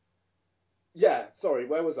 Yeah, sorry,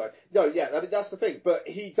 where was I? No, yeah, I mean, that's the thing. But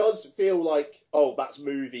he does feel like, oh, that's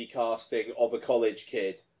movie casting of a college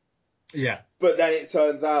kid. Yeah. But then it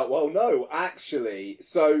turns out, well, no, actually.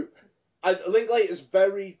 So Linklater's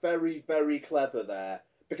very, very, very clever there.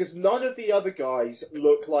 Because none of the other guys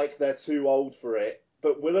look like they're too old for it,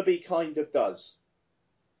 but Willoughby kind of does.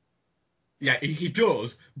 Yeah, he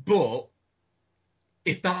does, but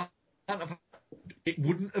if that it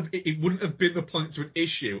wouldn't have been the point to an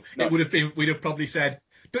issue. No. It would have been, we'd have probably said,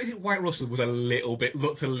 don't you think Wyatt Russell was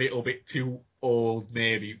looked a little bit too old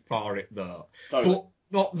maybe for it though? Totally.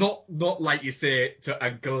 But not like you say to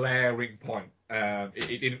a glaring point.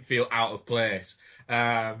 It didn't feel out of place.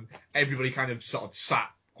 Everybody kind of sort of sat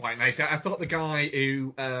quite nicely. I thought the guy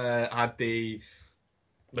who had the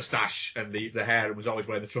moustache and the hair and was always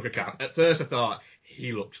wearing the trucker cap, at first I thought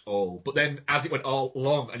he looks old. But then as it went all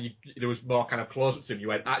along and there was more kind of close-ups to him, you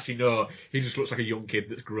went, actually, no, he just looks like a young kid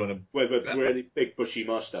that's grown up. With a really big bushy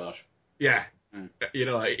moustache. Yeah. You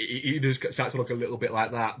know, he just starts to look a little bit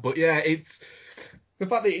like that. But yeah, it's the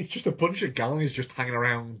fact that it's just a bunch of guys just hanging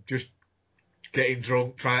around, just getting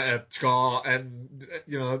drunk, trying to score, and,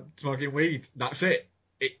 you know, smoking weed. That's it.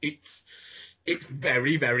 It's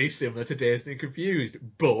very, very similar to Dazed and Confused,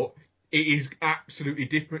 but it is absolutely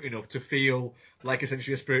different enough to feel like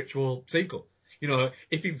essentially a spiritual sequel. You know,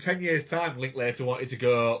 if in 10 years' time Linklater wanted to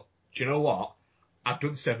go, do you know what? I've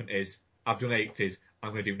done 70s, I've done 80s,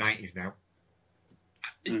 I'm going to do 90s now.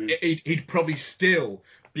 He'd probably still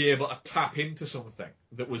be able to tap into something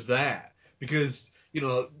that was there. Because, you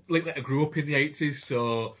know, Linklater grew up in the 80s,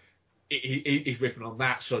 so he's riffing on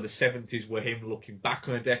that. So the 70s were him looking back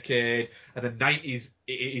on a decade, and the 90s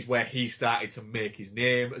is where he started to make his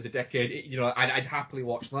name as a decade. You know, I'd happily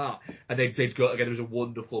watch that. And they'd go together as a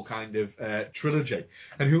wonderful kind of trilogy.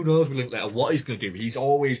 And who knows with Linklater what he's going to do. He's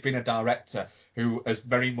always been a director who has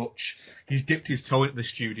very much, he's dipped his toe into the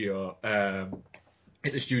studio,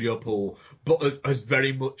 it's a studio pool, but has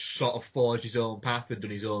very much sort of forged his own path and done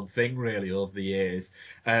his own thing really over the years.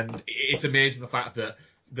 And it's amazing the fact that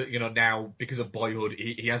you know, now because of Boyhood,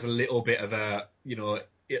 he has a little bit of a, you know,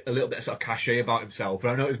 a little bit of sort of cachet about himself.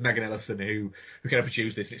 And I know it's Megan Ellison who kind of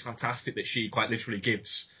produced this, and it's fantastic that she quite literally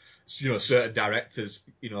gives, you know, certain directors,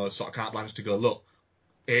 you know, sort of carte blanche to go, look,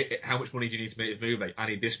 how much money do you need to make this movie? I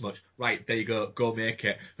need this much. Right, there you go make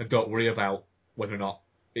it, and don't worry about whether or not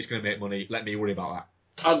it's going to make money. Let me worry about that.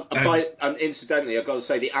 And incidentally, I've got to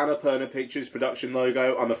say, the Annapurna Pictures production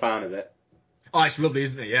logo, I'm a fan of it. Oh, it's lovely,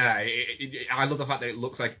 isn't it? Yeah, I love the fact that it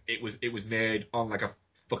looks like it was made on like a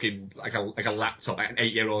fucking like a laptop, like an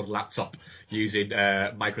 8-year-old laptop using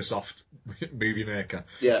Microsoft Movie Maker.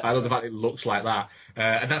 Yeah, I love the fact it looks like that,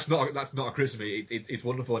 and that's not a criticism. It's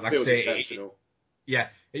wonderful, and like feels I say, intentional.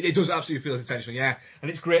 It does absolutely feel intentional, yeah. And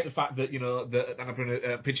it's great the fact that, you know, the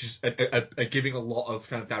Annapurna Pictures are giving a lot of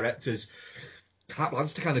kind of directors carte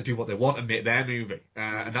blanche to kind of do what they want and make their movie,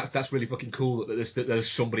 and that's really fucking cool that there's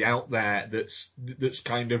somebody out there that's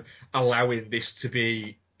kind of allowing this to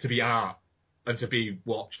be art and to be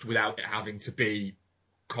watched without it having to be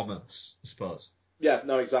commerce, I suppose. Yeah,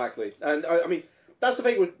 no, exactly. And I mean, that's the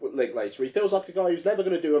thing with Linklater. He feels like a guy who's never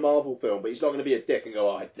going to do a Marvel film, but he's not going to be a dick and go,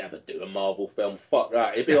 oh, I'd never do a Marvel film. Fuck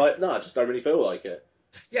that. He'd be like, no, I just don't really feel like it.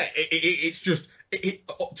 Yeah, it's just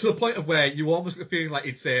to the point of where you almost get feeling like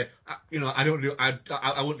it's a, you know, I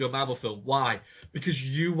wouldn't do a Marvel film. Why? Because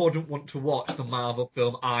you wouldn't want to watch the Marvel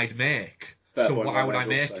film I'd make. Fair so point, why would I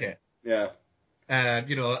make also. it? Yeah.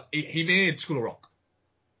 You know, he made School of Rock.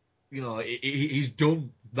 You know, he's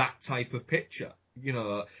done that type of picture. You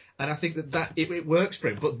know, and I think that it works for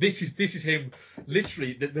him. But this is him.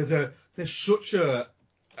 Literally, there's such a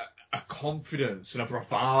confidence and a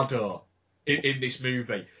bravado in this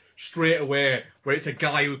movie straight away, where it's a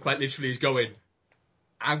guy who quite literally is going,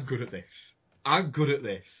 I'm good at this, and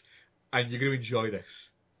you're going to enjoy this.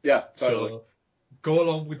 Yeah, totally. So go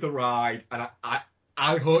along with the ride, and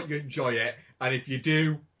I hope you enjoy it, and if you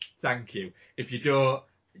do, thank you. If you don't,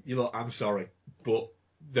 you know, I'm sorry, but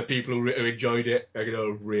the people who enjoyed it are going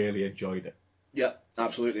to really enjoyed it. Yeah,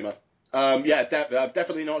 absolutely, man. Yeah,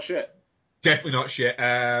 definitely not shit. Definitely not shit.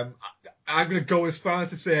 I'm going to go as far as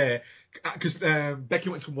to say, because Becky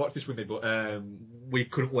went to come watch this with me, but we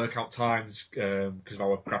couldn't work out times because of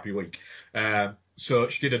our crappy week. So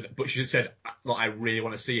she didn't, but she just said, look, I really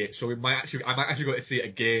want to see it. So I might actually go to see it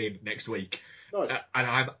again next week. Nice. And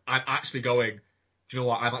I'm actually going, do you know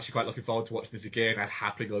what? I'm actually quite looking forward to watching this again. I'd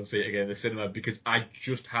happily go and see it again in the cinema because I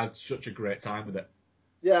just had such a great time with it.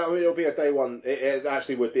 Yeah, I mean, it'll be a day one. It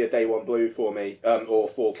actually would be a day one blue for me, or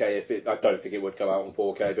 4K if it. I don't think it would come out on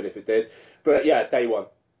 4K, but if it did, but yeah, day one.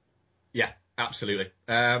 Yeah, absolutely.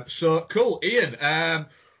 So cool, Ian.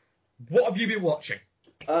 What have you been watching?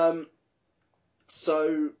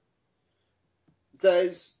 So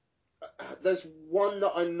there's one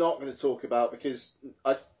that I'm not going to talk about because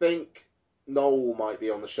I think Noel might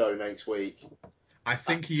be on the show next week. I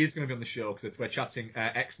think he is going to be on the show because we're chatting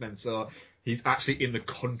X-Men, so he's actually in the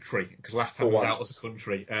country because last time he was out of the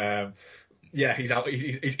country. Yeah, he's out.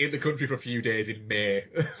 He's in the country for a few days in May.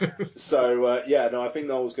 So yeah, no, I think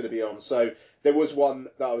Noel's going to be on. So there was one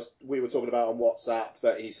that we were talking about on WhatsApp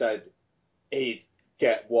that he said he'd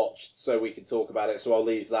get watched, so we could talk about it. So I'll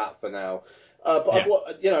leave that for now.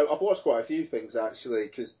 But Yeah. I've watched quite a few things actually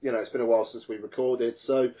because it's been a while since we recorded.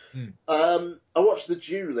 So I watched The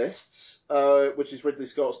Duelists, which is Ridley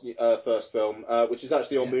Scott's first film, which is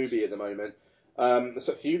actually on Mubi at the moment. There's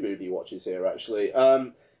a few movie watches here actually.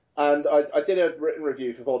 And I did a written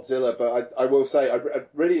review for Vodzilla, but I will say I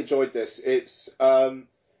really enjoyed this. It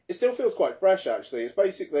still feels quite fresh, actually. It's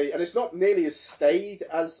basically, and it's not nearly as staid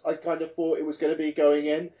as I kind of thought it was going to be going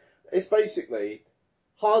in. It's basically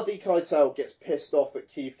Harvey Keitel gets pissed off at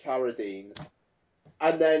Keith Carradine,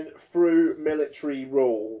 and then through military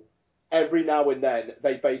rule, every now and then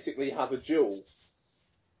they basically have a duel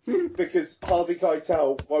because Harvey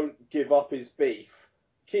Keitel won't give up his beef.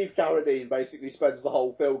 Keith Carradine basically spends the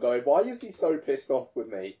whole film going, "Why is he so pissed off with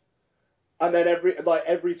me?" And then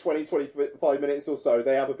every 20, 25 minutes or so,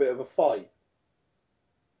 they have a bit of a fight.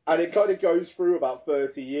 And it kind of goes through about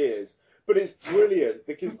 30 years. But it's brilliant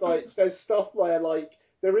because there's stuff like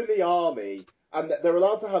they're in the army and they're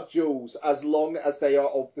allowed to have duels as long as they are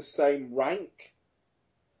of the same rank.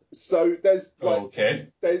 So there's okay.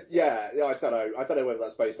 I don't know whether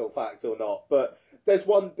that's based on fact or not, but there's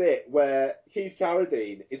one bit where Keith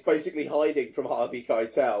Carradine is basically hiding from Harvey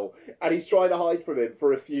Keitel, and he's trying to hide from him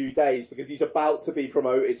for a few days because he's about to be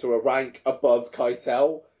promoted to a rank above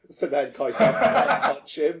Keitel, so then Keitel can't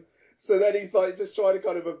touch him. So then he's just trying to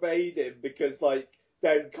kind of evade him because then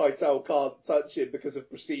Keitel can't touch him because of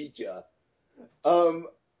procedure. So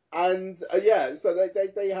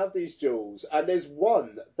they have these duels, and there's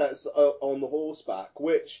one that's on the horseback,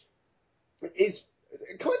 which is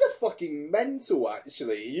kind of fucking mental,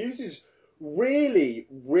 actually. He uses really,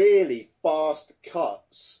 really fast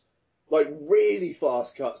cuts, really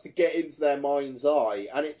fast cuts to get into their mind's eye,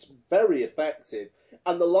 and it's very effective.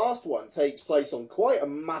 And the last one takes place on quite a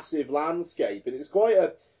massive landscape, and it's quite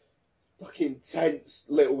a fucking tense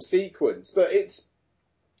little sequence, but it's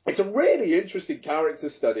a really interesting character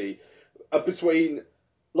study between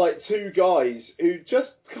two guys who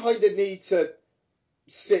just kind of need to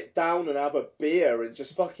sit down and have a beer and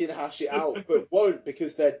just fucking hash it out, but won't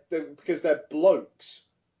because they're blokes,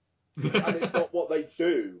 and it's not what they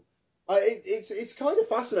do. It's kind of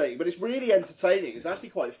fascinating, but it's really entertaining. It's actually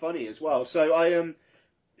quite funny as well. So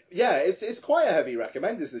it's quite a heavy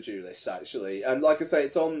recommend as the Duelists, actually, and like I say,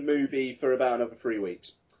 it's on Mubi for about another 3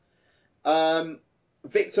 weeks.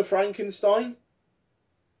 Victor Frankenstein,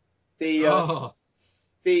 the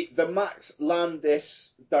Max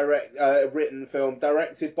Landis written film,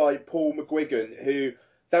 directed by Paul McGuigan, who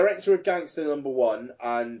director of Gangster No. 1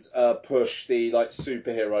 and Push, the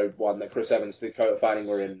superhero one that Chris Evans and Dakota Fanning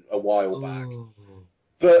were in a while back.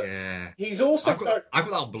 But he's also I've got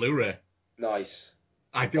that on Blu-ray. Nice.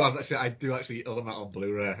 I do actually own that on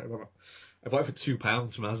Blu-ray. I bought it for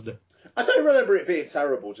 £2 from Asda. I don't remember it being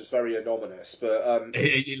terrible, just very anonymous, but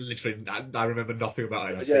it literally, I remember nothing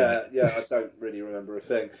about it. I don't really remember a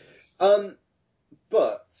thing.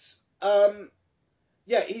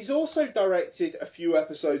 He's also directed a few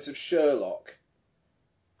episodes of Sherlock,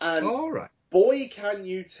 and boy, can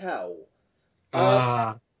you tell.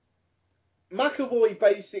 McAvoy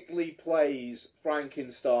basically plays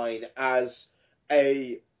Frankenstein as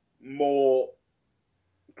a more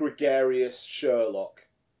gregarious Sherlock.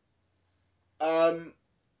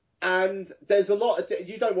 And there's a lot of...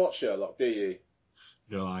 You don't watch Sherlock, do you?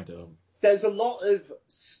 No, I don't. There's a lot of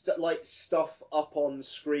stuff up on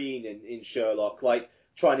screen in Sherlock,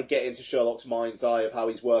 trying to get into Sherlock's mind's eye of how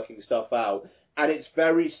he's working stuff out. And it's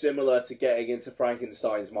very similar to getting into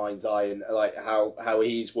Frankenstein's mind's eye and how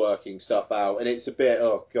he's working stuff out. And it's a bit,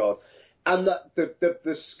 oh God. And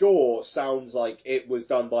the score sounds like it was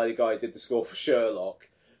done by the guy who did the score for Sherlock.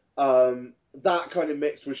 That kind of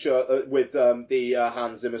mixed with the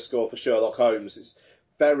Hans Zimmer score for Sherlock Holmes. It's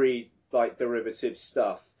very derivative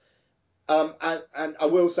stuff. And I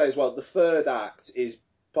will say as well, the third act is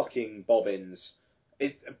fucking bobbins.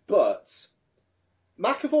 But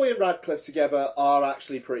McAvoy and Radcliffe together are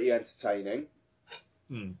actually pretty entertaining.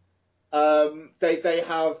 They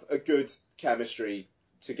have a good chemistry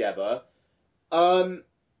together. And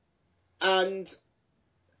on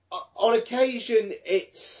occasion,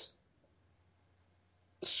 it's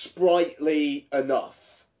sprightly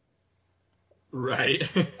enough. Right.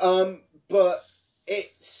 But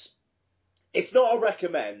it's not a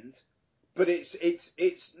recommend, but I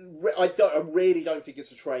really don't think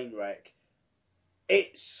it's a train wreck. I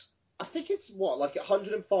think it's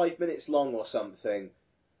 105 minutes long or something.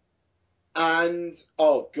 And,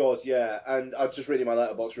 oh God, yeah. And I'm just reading my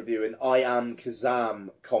Letterboxd review, and I Am Kazam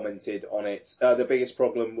commented on it. The biggest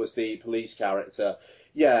problem was the police character.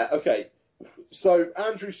 Yeah, okay. So,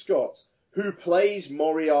 Andrew Scott, who plays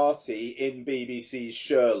Moriarty in BBC's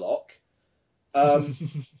Sherlock,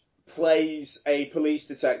 plays a police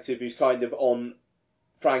detective who's kind of on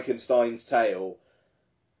Frankenstein's tail.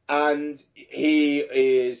 And he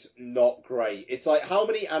is not great. It's how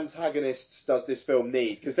many antagonists does this film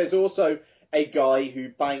need? Because there's also a guy who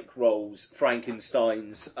bankrolls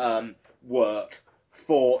Frankenstein's work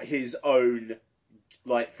for his own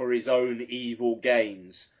evil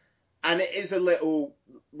gains. And it is a little,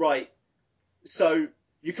 right, so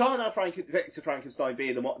you can't have Victor Frankenstein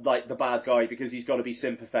being the bad guy because he's got to be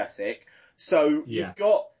sympathetic. So you've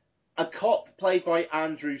got a cop played by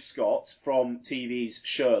Andrew Scott from TV's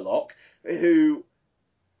Sherlock, who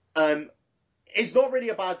is not really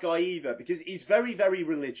a bad guy either because he's very, very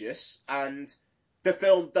religious, and the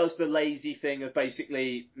film does the lazy thing of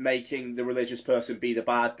basically making the religious person be the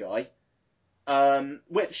bad guy.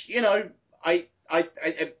 Which, you know,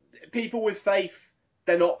 people with faith,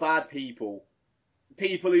 they're not bad people.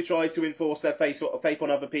 People who try to enforce their faith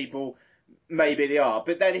on other people, maybe they are.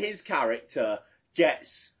 But then his character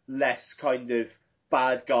gets less kind of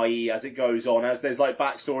bad guy-y as it goes on, as there's like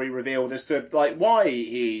backstory revealed as to like why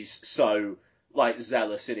he's so like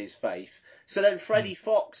zealous in his faith. So then Freddie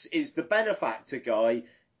Fox is the benefactor guy,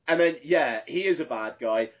 and then he is a bad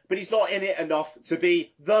guy, but he's not in it enough to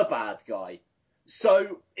be the bad guy.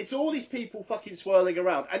 So it's all these people fucking swirling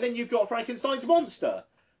around, and then you've got Frankenstein's monster,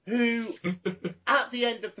 who at the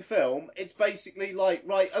end of the film, it's basically like,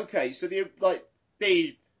 right, okay, so the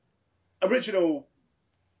original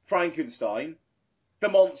Frankenstein, the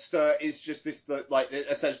monster is just this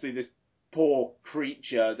essentially this poor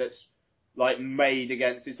creature that's like made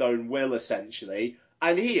against its own will, essentially.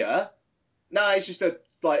 And here, it's just a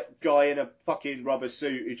like guy in a fucking rubber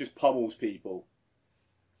suit who just pummels people.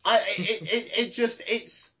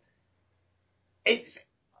 It's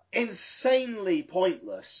insanely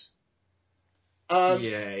pointless.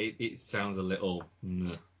 It sounds a little.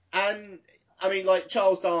 And I mean, like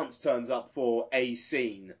Charles Dance turns up for a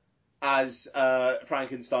scene as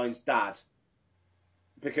Frankenstein's dad,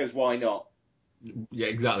 because why not? Yeah,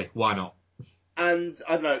 exactly. Why not? And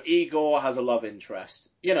I don't know, Igor has a love interest.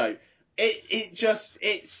 You know,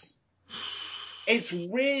 it's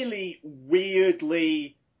really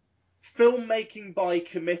weirdly filmmaking by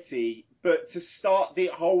committee, but to start the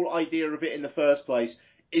whole idea of it in the first place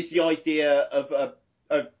is the idea of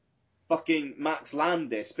fucking Max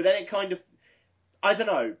Landis. But then it kind of, I don't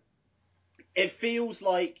know, it feels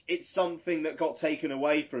like it's something that got taken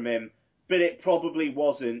away from him, but it probably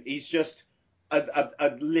wasn't. He's just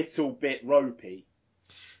a little bit ropey.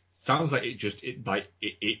 Sounds like it just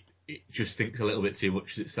thinks a little bit too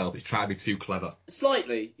much of itself. It's trying to be too clever.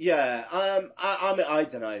 Slightly, yeah. I mean, I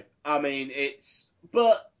don't know. I mean,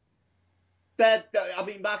 but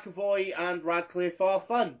McAvoy and Radcliffe are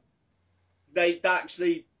fun. They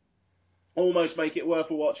actually almost make it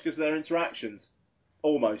worth a watch because of their interactions.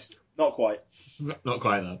 Almost, not quite. Not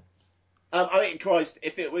quite though. I mean, Christ,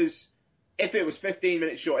 if it was 15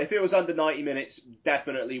 minutes short, if it was under 90 minutes,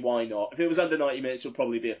 definitely why not? If it was under 90 minutes, it would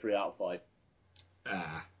probably be a 3 out of 5.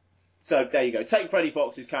 So there you go. Take Freddie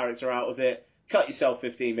Fox's character out of it. Cut yourself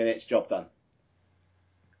 15 minutes. Job done.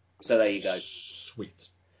 So there you go. Sweet.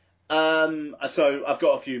 So I've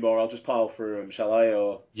got a few more. I'll just pile through them, shall I?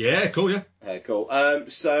 Or yeah, cool. Yeah. Okay, cool.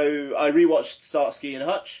 So I rewatched Starsky and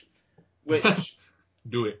Hutch, which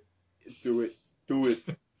do it.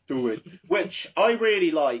 Which I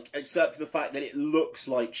really like, except for the fact that it looks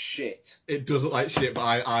like shit. It does look like shit, but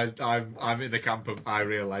I'm in the camp of I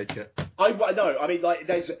really like it. I know. I mean, like,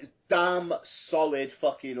 there's damn solid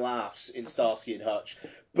fucking laughs in Starsky and Hutch,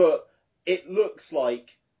 but it looks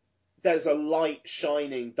like there's a light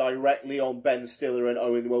shining directly on Ben Stiller and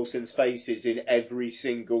Owen Wilson's faces in every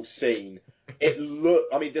single scene. I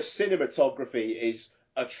mean, the cinematography is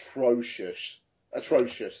atrocious.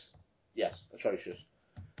 Yes, atrocious.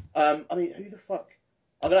 I mean, who the fuck?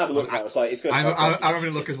 I'm gonna have a look now. It's like it's going. I'm having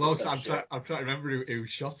a look as well. So I'm trying to remember who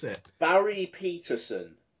shot it. Barry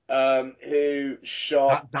Peterson, who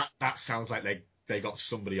shot. That sounds like they got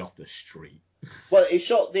somebody off the street. Well, he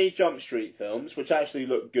shot the Jump Street films, which actually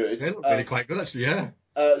look good. They look really quite good, actually. Yeah.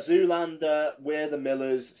 Zoolander, We're the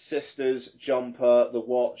Millers, Sisters, Jumper, The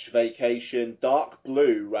Watch, Vacation, Dark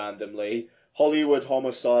Blue, randomly, Hollywood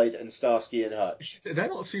Homicide, and Starsky and Hutch. They're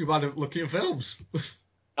not too bad looking films.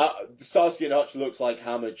 Starsky and Hutch looks like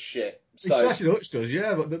hammered shit. So, Starsky and Hutch does,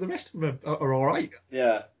 yeah, but the rest of them are all right.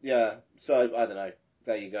 Yeah. So I don't know.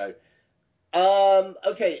 There you go.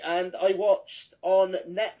 Okay, and I watched on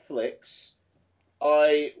Netflix.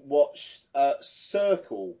 I watched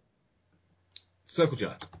Circle. Circle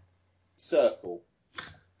Jerk. Circle.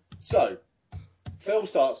 So, film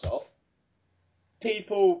starts off.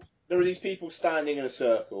 There are these people standing in a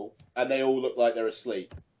circle, and they all look like they're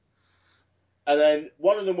asleep. And then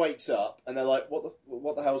one of them wakes up, and they're like,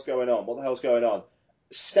 what the hell's going on? What the hell's going on?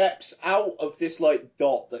 Steps out of this, like,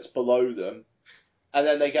 dot that's below them, and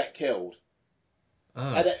then they get killed.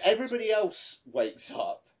 And then everybody else wakes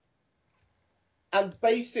up. And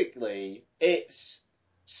basically, it's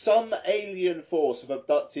some alien force have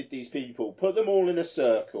abducted these people, put them all in a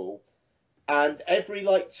circle, and every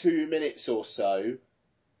like 2 minutes or so,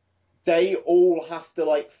 they all have to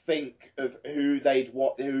like think of who they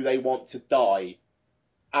want to die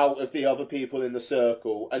out of the other people in the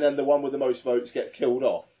circle, and then the one with the most votes gets killed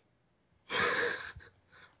off.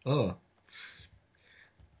 Oh.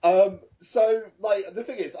 So, like, the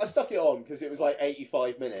thing is, I stuck it on because it was like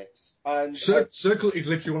 85 minutes. And Circle is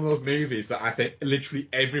literally one of those movies that I think literally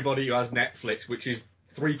everybody who has Netflix, which is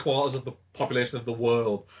 3/4 of the population of the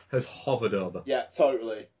world, has hovered over. Yeah,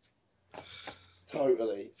 totally.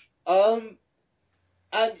 Totally. And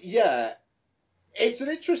yeah, it's an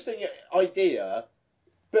interesting idea,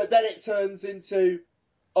 but then it turns into,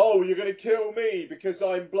 oh, you're going to kill me because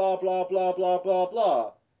I'm blah, blah, blah, blah, blah,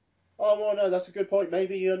 blah. Oh, well, no, that's a good point.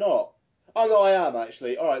 Maybe you're not. Oh, no, I am,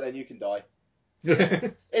 actually. All right, then you can die.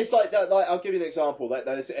 It's like that. Like, I'll give you an example. Like,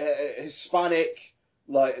 there's a Hispanic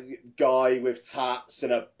like guy with tats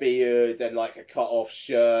and a beard and like a cut-off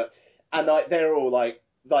shirt, and like they're all like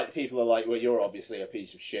people are like, well, you're obviously a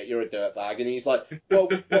piece of shit. You're a dirtbag, and he's like, well,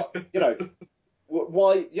 what,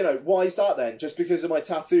 why, why is that then? Just because of my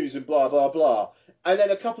tattoos and blah blah blah. And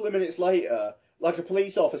then a couple of minutes later, like a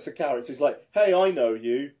police officer character's like, hey, I know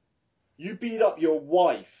you. You beat up your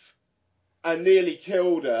wife and nearly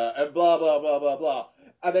killed her and blah, blah, blah, blah, blah.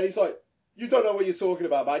 And then he's like, you don't know what you're talking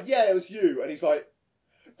about, man. Yeah, it was you. And he's like,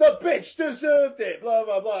 the bitch deserved it, blah,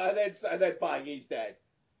 blah, blah. And then bang, he's dead.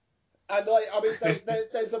 And like, I mean,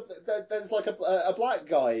 there's like a black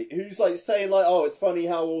guy who's like saying like, oh, it's funny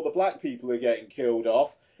how all the black people are getting killed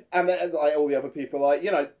off. And then like all the other people are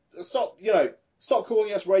like, stop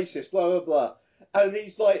calling us racist, blah, blah, blah. And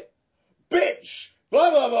he's like, bitch, blah,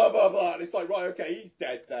 blah, blah, blah, blah. And it's like, right, okay, he's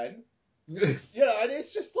dead then. And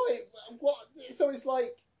it's just like, what? So it's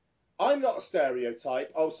like, I'm not a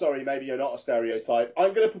stereotype. Oh, sorry, maybe you're not a stereotype.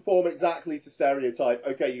 I'm going to perform exactly to stereotype.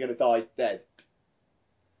 Okay, you're going to die dead.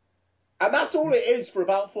 And that's all it is for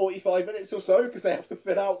about 45 minutes or so, because they have to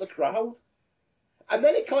fit out the crowd. And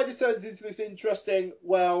then it kind of turns into this interesting,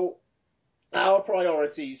 well, our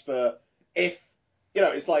priorities for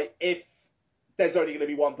it's like, if there's only going to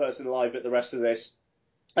be one person alive at the rest of this,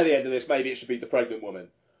 at the end of this, maybe it should be the pregnant woman.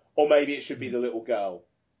 Or maybe it should be the little girl.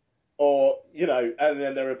 Or, and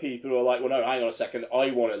then there are people who are like, well, no, hang on a second,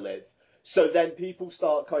 I want to live. So then people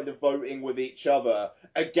start kind of voting with each other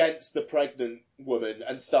against the pregnant woman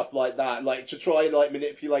and stuff like that, like to try and like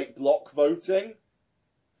manipulate block voting.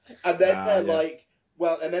 And then they're like,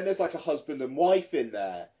 well, and then there's like a husband and wife in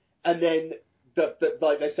there. And then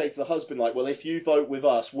like they say to the husband, like, well, if you vote with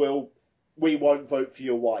us, we won't vote for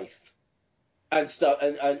your wife. And stuff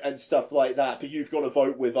and stuff like that, but you've got to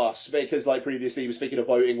vote with us because, like previously, he was thinking of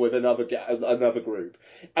voting with another group,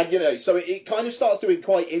 and so it kind of starts doing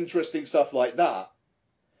quite interesting stuff like that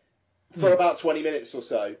for about 20 minutes or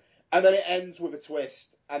so, and then it ends with a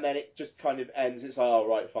twist, and then it just kind of ends. It's like, oh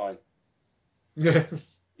right, fine.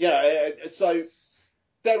 So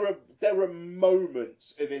there are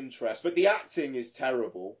moments of interest, but the acting is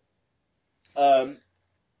terrible.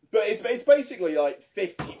 But it's basically like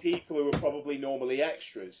 50 people who are probably normally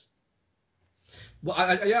extras. Well,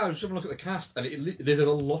 I was just having a look at the cast, and there's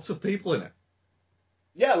a lot of people in it.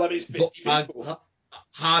 Yeah, I mean, it's 50 people.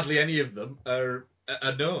 Hardly any of them are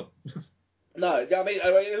known. No, I mean,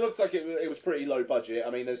 it looks like it was pretty low budget. I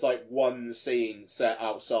mean, there's like one scene set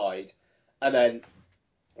outside, and then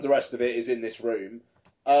the rest of it is in this room.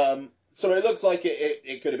 So it looks like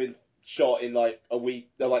it could have been shot in like a week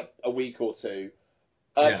or two.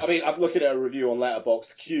 I mean, I'm looking at a review on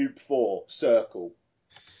Letterboxd, Cube 4, Circle.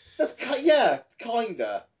 That's,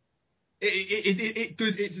 kinda.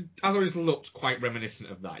 It as always looked quite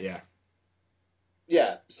reminiscent of that, yeah.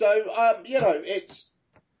 Yeah, so, it's...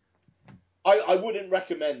 I wouldn't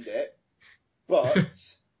recommend it,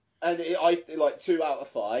 but... I like 2 out of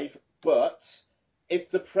 5, but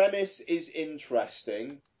if the premise is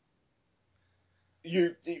interesting,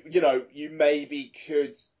 you maybe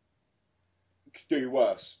could do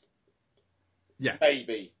worse. Yeah.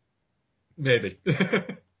 Maybe.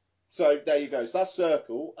 So there you go. So that's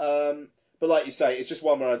Circle. But like you say, it's just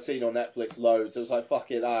one where I'd seen on Netflix loads. I was like, fuck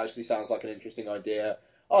it, that actually sounds like an interesting idea.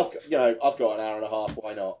 I've got an hour and a half.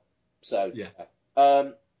 Why not? So yeah.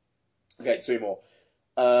 Okay, 2 more.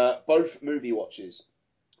 Both movie watches.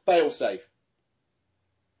 Failsafe.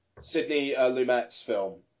 Sidney Lumet's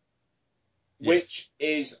film, which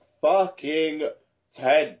is fucking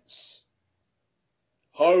tense.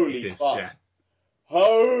 Holy fuck. Yeah.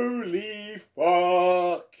 Holy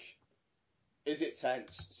fuck. Is it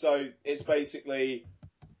tense? So it's basically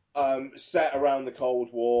set around the Cold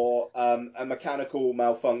War. A mechanical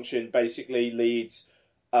malfunction basically leads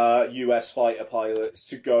US fighter pilots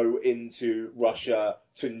to go into Russia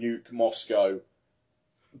to nuke Moscow,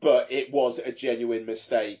 but it was a genuine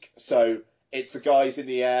mistake. So it's the guys in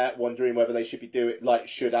the air wondering whether they should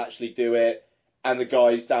actually do it, and the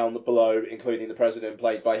guys down below, including the president,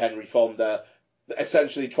 played by Henry Fonda,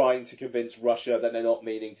 essentially trying to convince Russia that they're not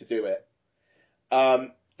meaning to do it.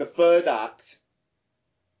 The third act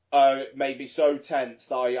made me so tense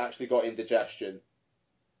that I actually got indigestion.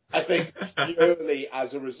 I think purely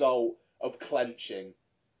as a result of clenching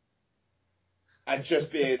and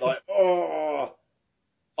just being like, oh,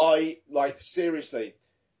 seriously,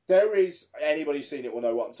 anybody who's seen it will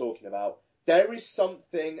know what I'm talking about. There is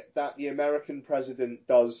something that the American president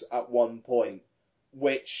does at one point,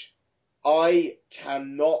 which I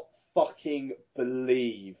cannot fucking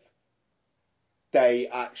believe they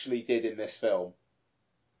actually did in this film.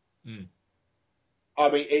 I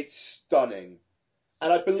mean, it's stunning.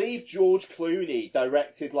 And I believe George Clooney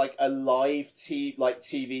directed like a live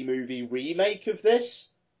TV movie remake of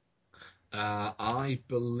this. I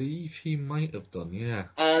believe he might have done, yeah.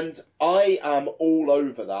 And I am all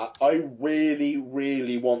over that. I really,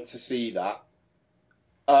 really want to see that.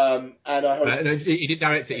 And I hope No, he didn't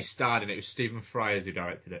direct it. He starred in it. It was Stephen Frears who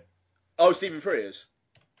directed it. Oh, Stephen Frears.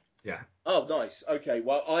 Yeah. Oh, nice. Okay.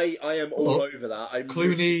 Well, I am all over that.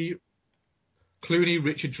 Clooney,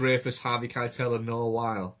 Richard Dreyfuss, Harvey Keitel, and Noah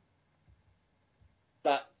Weil.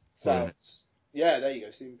 That sounds. Yeah, there you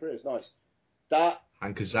go. Stephen Frears. Nice. That.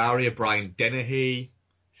 Hank Azaria, Brian Dennehy,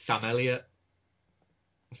 Sam Elliott.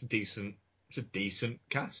 That's a decent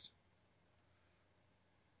cast.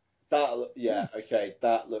 Yeah, okay,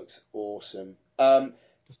 that looks awesome. Quite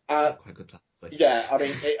good. Yeah, I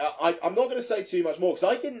mean, I'm not going to say too much more because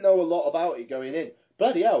I didn't know a lot about it going in.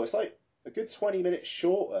 Bloody hell, it's like a good 20 minutes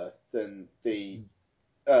shorter than the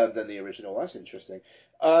original. That's interesting.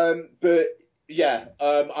 But yeah,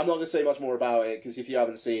 I'm not going to say much more about it because if you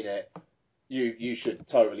haven't seen it, you should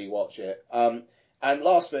totally watch it. And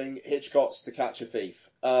last thing, Hitchcock's To Catch a Thief,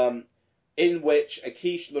 in which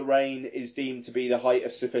Akish Lorraine is deemed to be the height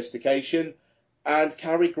of sophistication, and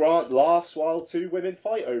Cary Grant laughs while two women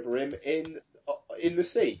fight over him in the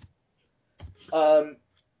sea.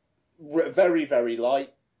 Very, very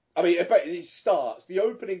light. I mean, it starts. The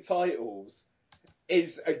opening titles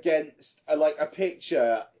is against like a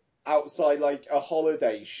picture outside like a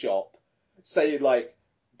holiday shop, saying like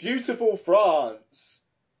 "beautiful France,"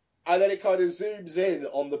 and then it kind of zooms in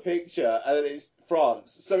on the picture, and then it's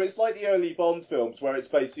France. So it's like the early Bond films where it's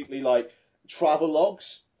basically like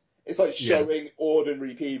travelogues. It's like showing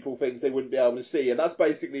ordinary people things they wouldn't be able to see, and that's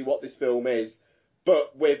basically what this film is,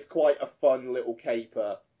 but with quite a fun little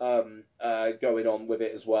caper going on with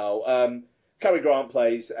it as well. Cary Grant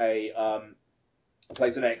plays an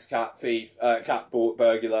ex-cat thief, cat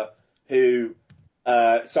burglar, who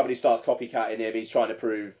somebody starts copycatting him. He's trying to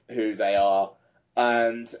prove who they are,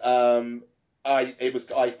 and I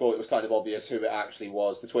thought it was kind of obvious who it actually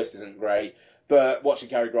was. The twist isn't great. But watching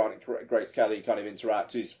Cary Grant and Grace Kelly kind of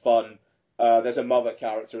interact is fun. There's a mother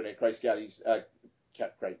character in it, Grace Kelly's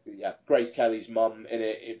mum in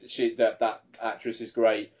it. That actress is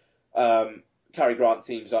great. Cary Grant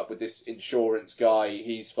teams up with this insurance guy.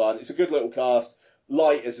 He's fun. It's a good little cast,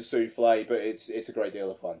 light as a souffle, but it's a great deal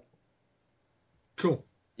of fun. Cool.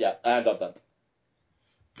 Yeah, and I'm done.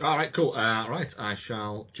 All right, cool. Right, I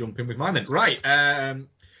shall jump in with mine then. Right,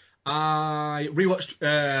 I rewatched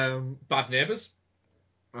Bad Neighbours.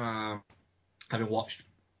 Having watched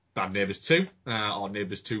Bad Neighbours 2, or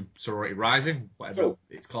Neighbours 2 Sorority Rising, whatever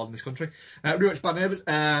it's called in this country. Rewatched Bad Neighbours.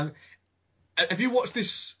 Have you watched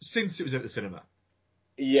this since it was at the cinema?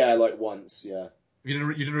 Yeah, like once, yeah. You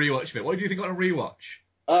didn't rewatch it. What do you think on a rewatch?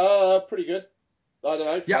 Pretty good. I don't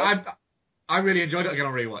know. Yeah, I really enjoyed it again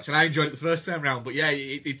on rewatch, and I enjoyed it the first time round. But yeah,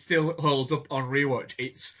 it still holds up on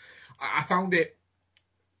rewatch. I found it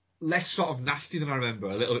less sort of nasty than I remember,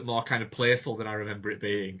 a little bit more kind of playful than I remember it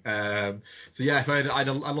being. So I had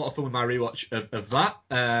a lot of fun with my rewatch of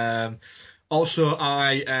that. Also,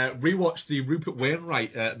 I rewatched the Rupert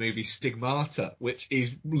Wainwright movie Stigmata, which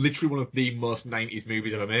is literally one of the most 90s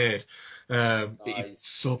movies ever made. Nice. It's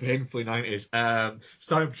so painfully 90s.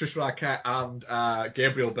 Starring Patricia Arquette and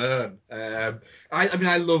Gabriel Byrne.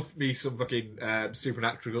 I love me some fucking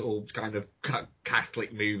supernatural kind of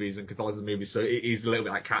Catholic movies and Catholicism movies, so it is a little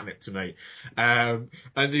bit like catnip to me. And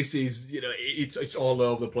this is, it's all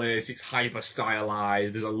over the place. It's hyper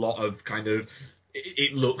stylized. There's a lot of kind of.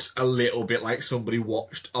 It looks a little bit like somebody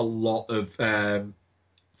watched a lot of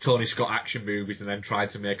Tony Scott action movies and then tried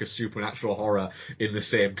to make a supernatural horror in the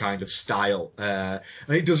same kind of style. And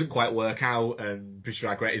it doesn't quite work out, and Patricia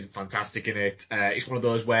Arquette isn't fantastic in it. It's one of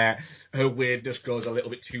those where her weirdness goes a little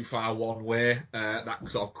bit too far one way, that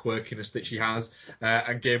sort of quirkiness that she has.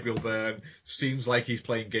 And Gabriel Byrne seems like he's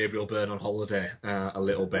playing Gabriel Byrne on holiday a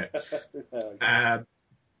little bit.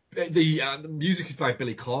 The music is by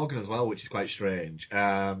Billy Corgan as well, which is quite strange.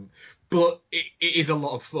 But it is a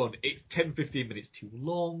lot of fun. It's 10-15 minutes too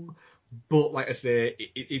long, but like I say,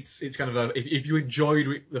 it's kind of if you enjoyed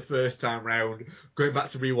it the first time round, going back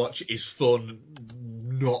to rewatch it is fun,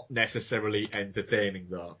 not necessarily entertaining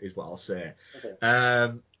though, is what I'll say.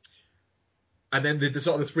 Okay. And then the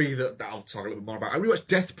sort of the three that I'll talk a little bit more about. I rewatched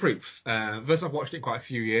Death Proof. First, I've watched it in quite a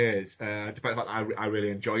few years, despite the fact that I really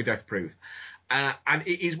enjoy Death Proof. And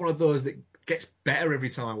it is one of those that gets better every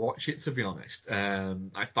time I watch it, to be honest.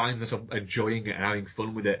 I find myself enjoying it and having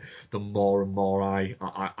fun with it the more and more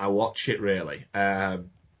I watch it, really.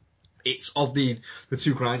 It's of the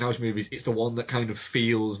two Grindhouse movies, it's the one that kind of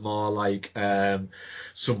feels more like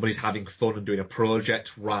somebody's having fun and doing a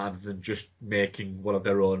project rather than just making one of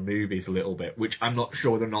their own movies a little bit, which I'm not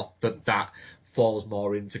sure whether or not that falls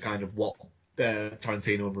more into kind of what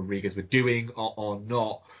Tarantino and Rodriguez were doing or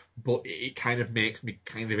not, but it kind of makes me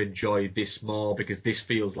kind of enjoy this more because this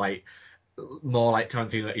feels like more like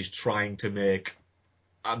Tarantino is trying to make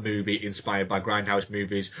a movie inspired by Grindhouse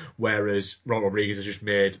movies, whereas Robert Rodriguez has just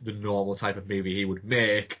made the normal type of movie he would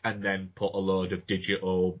make and then put a load of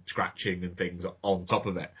digital scratching and things on top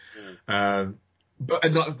of it. But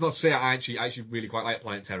and not to say I actually really quite like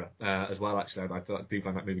Planet Terror as well. Actually, I do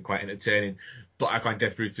find that movie quite entertaining. But I find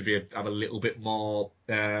Death Proof to have a little bit more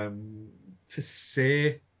to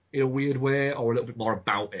say in a weird way, or a little bit more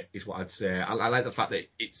about it, is what I'd say. I like the fact that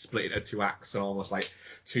it's split into two acts and almost like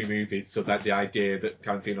two movies. So that the idea that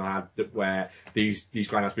Tarantino had that where these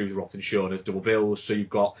Grindhouse movies were often shown as double bills. So you've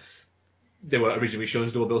got they were originally shown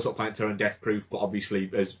as double bills, sort of Planet Terror and Death Proof, but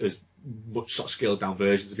obviously as much sort of scaled down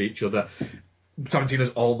versions of each other.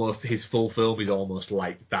 Tarantino's his full film is almost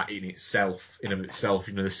like that in itself,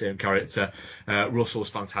 the same character. Russell's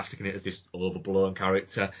fantastic in it as this overblown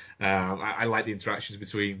character. I like the interactions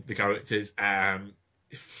between the characters. I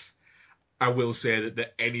will say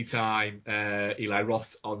that any time Eli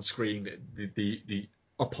Roth's on screen, the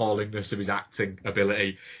appallingness of his acting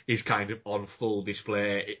ability is kind of on full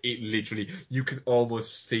display. It literally, you can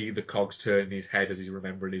almost see the cogs turn in his head as he's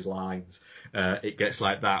remembering his lines. It gets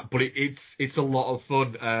like that, but it's a lot of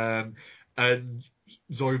fun. And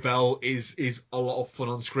Zoe Bell is a lot of fun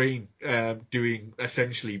on screen, doing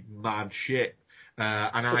essentially mad shit.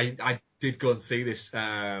 And I did go and see this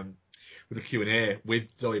with a Q&A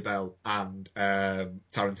with Zoe Bell and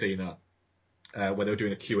Tarantino. Where they were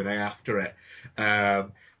doing a Q&A after it.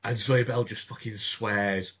 And Zoe Bell just fucking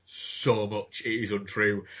swears so much it is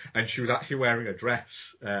untrue. And she was actually wearing a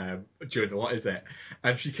dress during the what is it?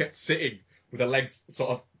 And she kept sitting with her legs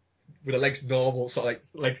normal, sort of like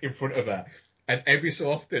legs in front of her. And every so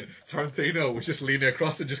often, Tarantino was just leaning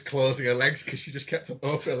across and just closing her legs because she just kept on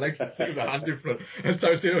opening her legs and sitting with her hand in front. And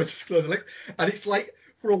Tarantino was just closing her legs. And it's like,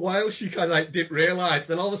 for a while, she kind of like didn't realise.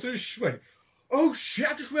 Then all of a sudden she went, "Oh shit,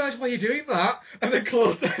 I just realised why you're doing that," and then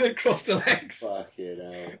closed and crossed her legs. Fucking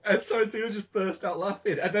hell. And Tarantino just burst out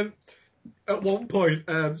laughing. And then at one point,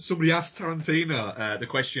 somebody asked Tarantino the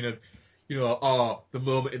question of, the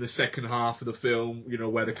moment in the second half of the film,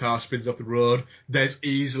 where the car spins off the road, there's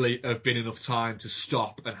easily have been enough time to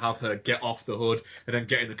stop and have her get off the hood and then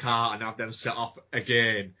get in the car and have them set off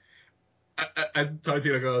again. And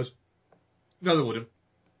Tarantino goes, "No, they wouldn't."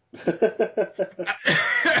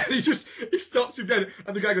 And he stops him dead,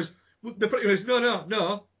 and the guy goes,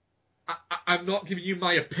 "No, I'm not giving you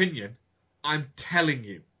my opinion. I'm telling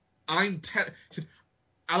you. I'll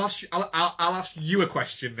ask you a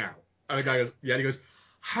question now." And the guy goes, "Yeah." And he goes,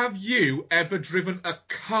 "Have you ever driven a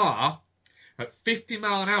car at 50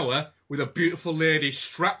 mile an hour with a beautiful lady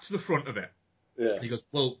strapped to the front of it?" Yeah. And he goes,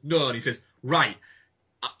 "Well, no." And he says, "Right,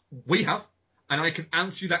 we have, and I can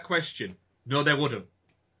answer you that question. No, they wouldn't.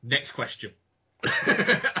 Next question."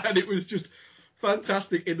 And it was just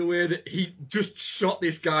fantastic in the way that he just shot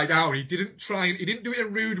this guy down. He didn't do it in a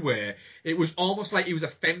rude way. It was almost like he was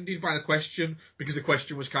offended by the question because the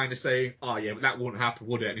question was kind of saying, "Oh yeah, but that wouldn't happen,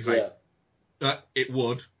 would it?" And he's like, "It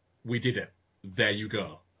would. We did it. There you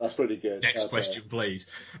go. That's pretty good. Next question, please."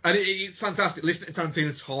 And it's fantastic. Listening to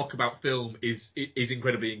Tarantino talk about film is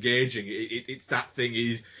incredibly engaging. It's that thing.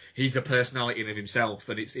 He's a personality in of himself,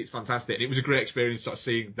 and it's fantastic. And it was a great experience sort of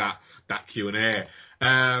seeing that Q&A.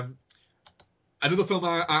 Another film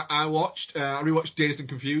I watched, I rewatched Dazed and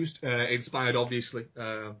Confused, inspired obviously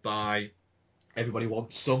by Everybody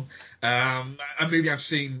Wants Some. A movie I've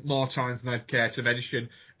seen more times than I'd care to mention.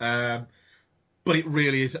 But it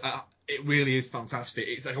really is. It really is fantastic.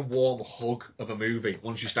 It's like a warm hug of a movie.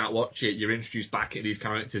 Once you start watching it, you're introduced back to these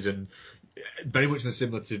characters, and very much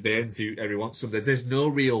similar to Bane, to Everyone Wants Some. There's no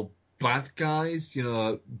real bad guys. You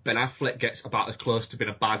know, Ben Affleck gets about as close to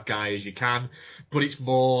being a bad guy as you can, but it's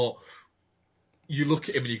more. You look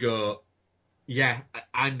at him and you go, yeah,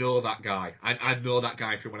 I know that guy. I know that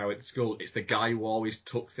guy from when I went to school. It's the guy who always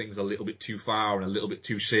took things a little bit too far and a little bit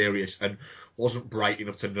too serious and wasn't bright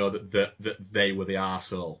enough to know that they were the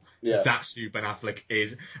arsehole. Yeah. That's who Ben Affleck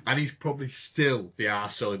is. And he's probably still the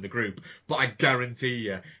arsehole in the group. But I guarantee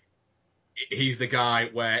you, he's the guy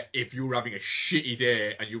where if you were having a shitty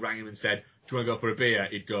day and you rang him and said, do you want to go for a beer?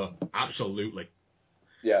 He'd go, absolutely.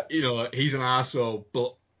 Yeah. You know, he's an arsehole,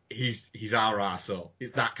 but he's our arsehole.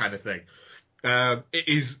 It's that kind of thing. It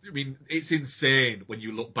is, I mean, it's insane when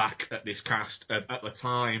you look back at this cast of, at the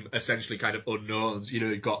time, essentially kind of unknowns. You know,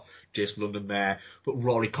 you've got Jason London there, but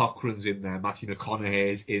Rory Cochrane's in there, Matthew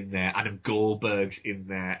McConaughey's in there, Adam Goldberg's in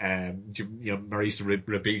there, you know, Marisa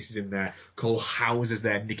Ribis is in there, Cole Hauser's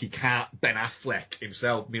there, Nicky Katt, Ben Affleck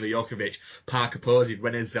himself, Mila Jovovich, Parker Posey,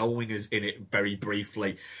 Renee Zellweger's in it very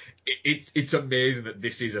briefly. It's amazing that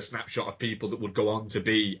this is a snapshot of people that would go on to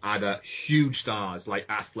be either huge stars like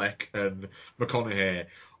Affleck and McConaughey,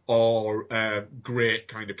 or great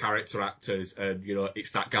kind of character actors, and you know,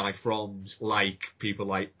 it's that guy Froms, like people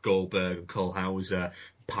like Goldberg and Cole Hauser,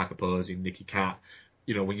 Parker Posey, Nicky Katt.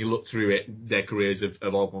 You know, when you look through it, their careers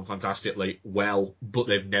have all gone fantastically well, but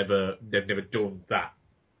they've never done that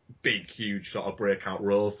big, huge sort of breakout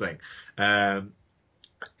role thing.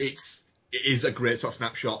 It is a great sort of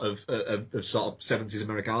snapshot of sort of 70s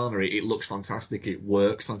Americana. It looks fantastic. It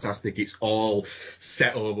works fantastic. It's all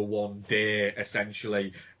set over one day,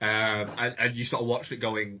 essentially. And you sort of watch it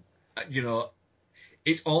going, you know,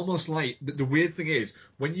 it's almost like, the weird thing is,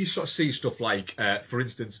 when you sort of see stuff like, for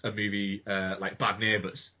instance, a movie like Bad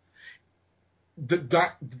Neighbours,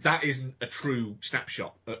 that isn't a true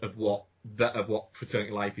snapshot of what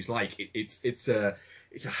fraternity life is like.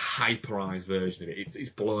 It's a hyperized version of it. It's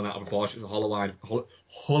blown out of proportion. It's a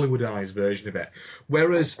Hollywoodized version of it.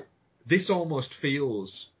 Whereas this almost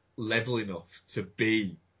feels level enough to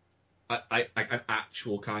be an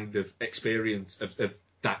actual kind of experience of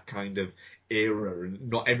that kind of era, and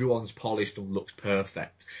not everyone's polished and looks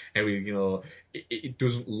perfect. You know, it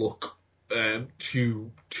doesn't look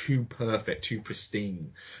too perfect, too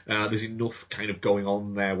pristine. There's enough kind of going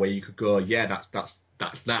on there where you could go, yeah, that's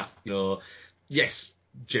that. You know, yes,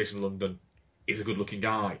 Jason London is a good-looking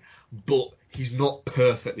guy, but he's not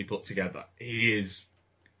perfectly put together. He is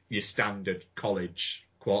your standard college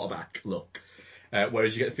quarterback look.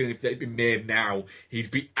 Whereas you get the feeling if they'd been made now,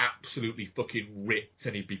 he'd be absolutely fucking ripped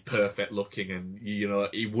and he'd be perfect looking, and you know,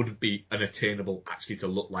 he wouldn't be an attainable, actually to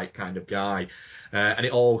look like kind of guy. And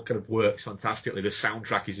it all kind of works fantastically. The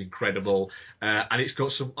soundtrack is incredible, and it's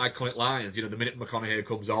got some iconic lines. You know, the minute McConaughey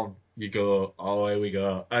comes on, you go, oh, here we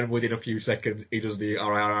go. And within a few seconds, he does the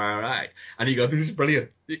all right. And you go, this is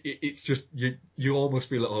brilliant. It's just, you almost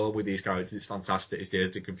feel at home with these characters. It's fantastic. It's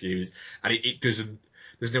Dazed and Confused. And it doesn't,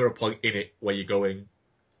 there's never a point in it where you're going,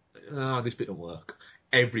 this bit don't work.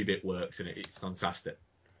 Every bit works in it. It's fantastic.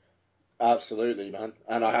 Absolutely, man.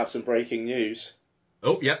 And I have some breaking news.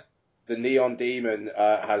 Oh, yeah. The Neon Demon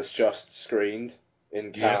has just screened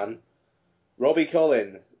in Cannes. Yeah. Robbie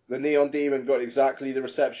Collin, The Neon Demon got exactly the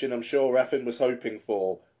reception I'm sure Refn was hoping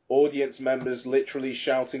for. Audience members literally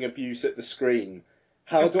shouting abuse at the screen.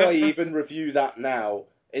 How do I even review that now?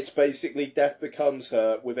 It's basically Death Becomes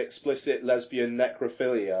Her with explicit lesbian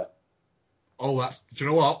necrophilia. Oh, do you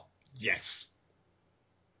know what? Yes.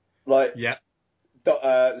 Like, yeah.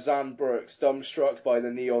 Zan Brooks, dumbstruck by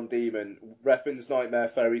the Neon Demon, Refn's nightmare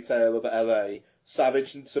fairy tale of LA,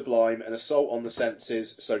 savage and sublime, an assault on the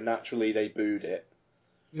senses, so naturally they booed it.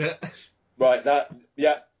 Yeah. Right, that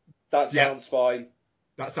sounds fine.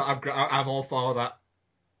 I'm all for that.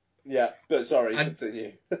 Yeah, but sorry,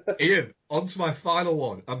 continue. Ian, on to my final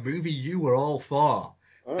one, a movie you were all for.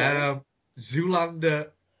 Oh.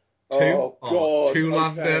 Zoolander 2, oh, or God,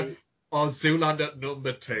 Zoolander, okay. or Zoolander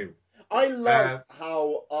number 2. I love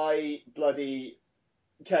how I bloody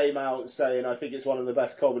came out saying I think it's one of the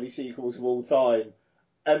best comedy sequels of all time,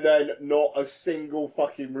 and then not a single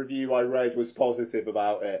fucking review I read was positive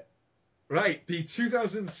about it. Right, the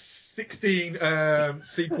 2016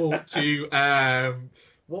 sequel to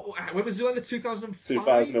when was Zoolander? 2005?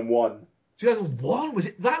 2001. 2001? Was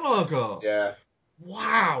it that long ago? Yeah.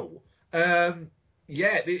 Wow.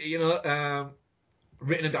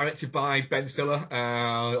 Written and directed by Ben Stiller,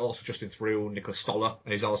 also Justin Theroux, Nicholas Stoller,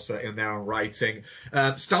 and he's also in there on writing.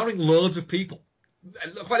 Starring loads of people.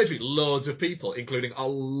 Quite literally loads of people, including a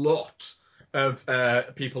lot of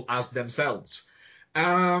people as themselves.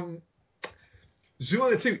 Zoolander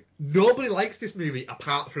 2, nobody likes this movie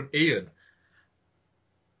apart from Ian.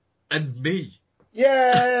 And me.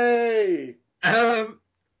 Yay!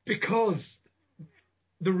 Because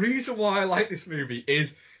the reason why I like this movie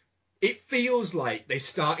is it feels like they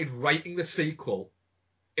started writing the sequel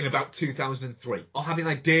in about 2003, or having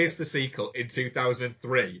ideas for the sequel in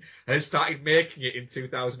 2003, and started making it in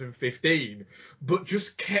 2015, but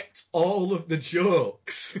just kept all of the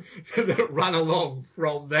jokes that ran along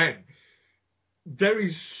from then. There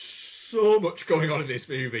is so much going on in this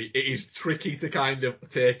movie. It is tricky to kind of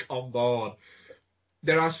take on board.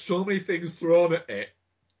 There are so many things thrown at it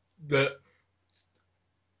that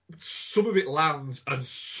some of it lands and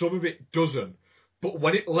some of it doesn't. But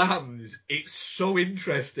when it lands, it's so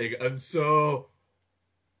interesting and so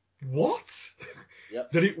what?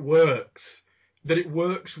 Yep. That it works. That it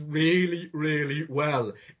works really, really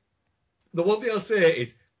well. The one thing I'll say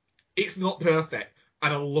is it's not perfect,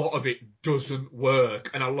 and a lot of it doesn't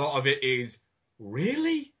work, and a lot of it is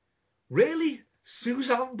really? Really?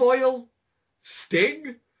 Suzanne Boyle?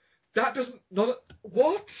 Sting? That doesn't not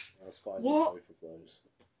what? That's fine. What? Both of those.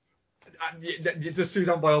 The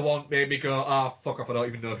Suzanne Boyle one made me go, fuck off, I don't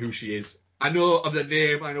even know who she is. I know of the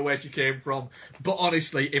name, I know where she came from, but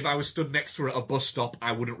honestly, if I was stood next to her at a bus stop,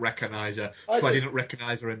 I wouldn't recognise her. I didn't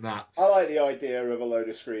recognise her in that. I like the idea of a load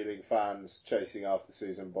of screaming fans chasing after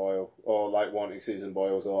Susan Boyle, or like wanting Susan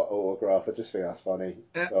Boyle's autograph. I just think that's funny.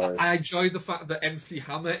 Sorry. I enjoy the fact that MC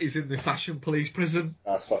Hammer is in the Fashion Police prison.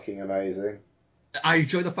 That's fucking amazing. I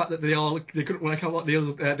enjoy the fact that they couldn't work out what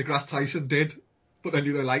Neil deGrasse Tyson did, but they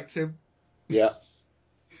knew they liked him. Yeah.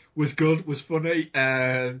 Was good, was funny.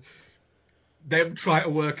 Them try to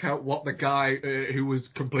work out what the guy who was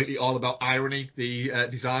completely all about irony, the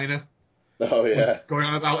designer, Oh yeah. was going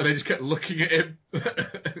on about, and they just kept looking at him.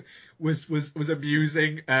 was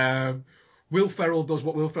amusing. Will Ferrell does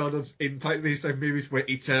what Will Ferrell does in these type of movies, where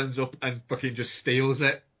he turns up and fucking just steals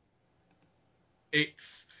it.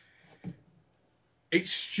 It's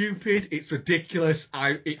stupid. It's ridiculous.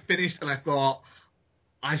 It finished, and I thought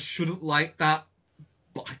I shouldn't like that,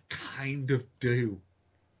 but I kind of do.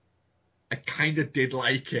 I kind of did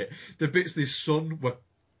like it. The bits with his son were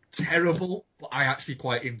terrible, but I actually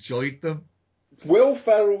quite enjoyed them. Will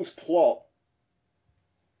Ferrell's plot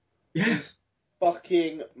Yeah. is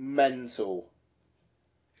fucking mental.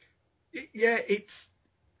 Yeah, it's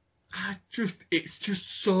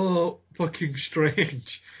just so fucking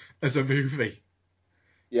strange as a movie.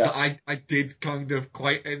 Yeah. That I did kind of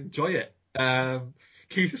quite enjoy it.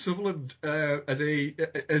 Keith Sutherland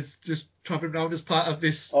as just traveling around as part of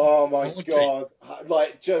this. Oh my god!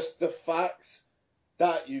 Like just the fact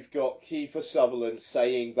that you've got Kiefer Sutherland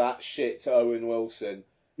saying that shit to Owen Wilson,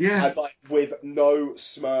 Yeah, and like with no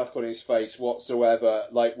smirk on his face whatsoever,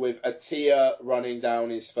 like with a tear running down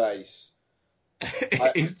his face.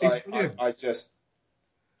 I just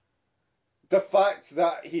the fact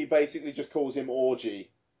that he basically just calls him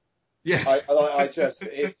orgy. Yeah.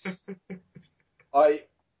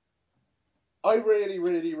 I really,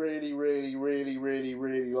 really, really, really, really, really,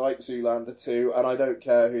 really like Zoolander 2, and I don't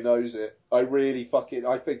care who knows it. I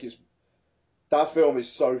think that film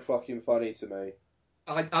is so fucking funny to me.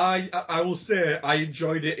 I will say I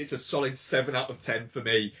enjoyed it. It's a solid 7 out of 10 for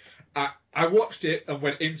me. I watched it and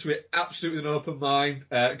went into it absolutely with an open mind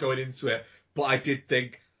going into it, but I did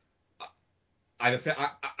think I'm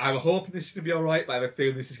hoping this is going to be all right, but I have a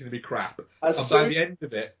feeling this is going to be crap. By the end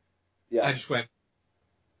of it, yeah. I just went,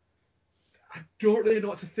 I don't really know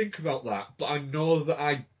what to think about that, but I know that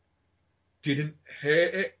I didn't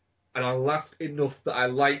hate it, and I laughed enough that I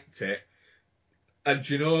liked it. And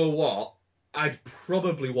do you know what? I'd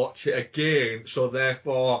probably watch it again, so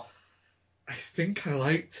therefore, I think I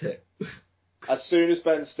liked it. As soon as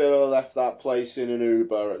Ben Stiller left that place in an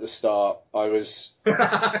Uber at the start, I was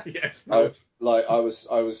yes, I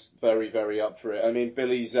was very, very up for it. I mean,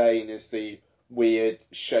 Billy Zane is the weird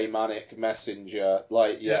shamanic messenger.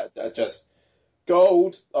 Just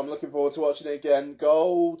gold. I'm looking forward to watching it again.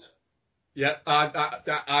 Gold. Yeah,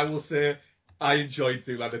 I will say I enjoyed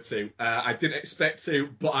Zoolander 2. I didn't expect to,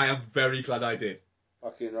 but I am very glad I did.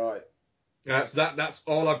 Fucking right. So that's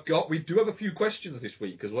all I've got. We do have a few questions this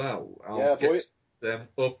week as well. I'll get them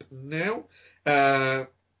up now.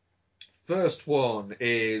 First one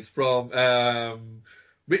is from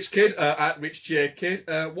Rich Kid at Rich J Kid.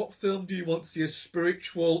 What film do you want to see a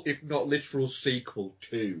spiritual, if not literal, sequel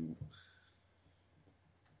to?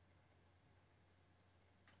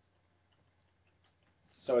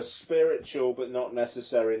 So a spiritual, but not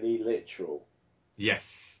necessarily literal.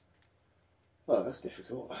 Yes. Oh, that's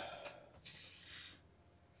difficult.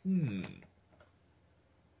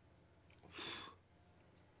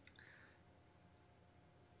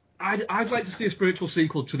 I'd like to see a spiritual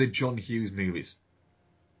sequel to the John Hughes movies.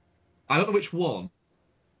 I don't know which one,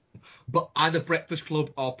 but either Breakfast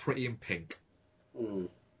Club or Pretty in Pink. Hmm.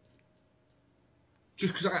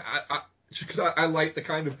 Just because I like the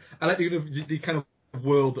kind of the kind of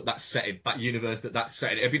world that's set in, that universe that's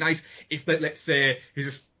set in. It'd be nice if let's say he's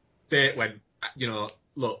a state when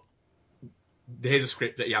look, here's a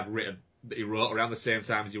script that he had written that he wrote around the same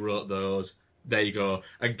time as he wrote those. There you go,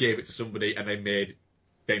 and gave it to somebody, and they made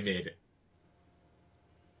it.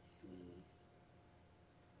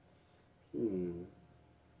 Hmm.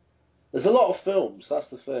 There's a lot of films, that's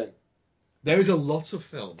the thing. There is a lot of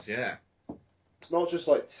films, yeah. It's not just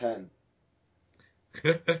like 10.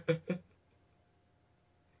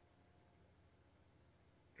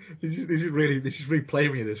 This is really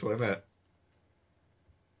playing me this one, isn't it?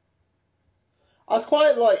 I'd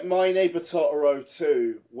quite like My Neighbor Totoro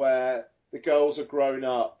 2, where the girls are grown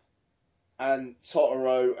up and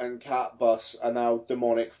Totoro and Cat Bus are now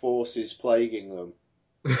demonic forces plaguing them.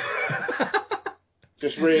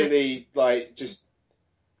 Just really, just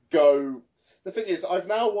go. The thing is, I've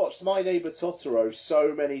now watched My Neighbor Totoro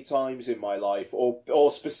so many times in my life,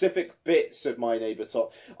 or specific bits of My Neighbor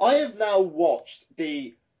Totoro. I have now watched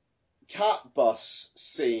the cat bus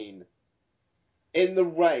scene in the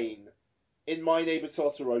rain in My Neighbor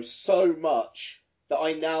Totoro so much that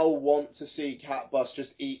I now want to see Cat Bus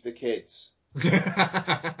just eat the kids.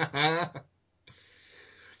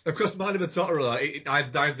 Of course, My Neighbor Totoro, I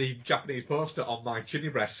have the Japanese poster on my chinny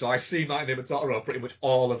breast, so I see My Neighbor Totoro pretty much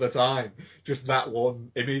all of the time. Just that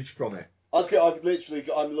one image from it. I'm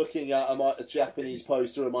looking at a Japanese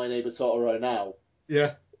poster of My Neighbor Totoro now.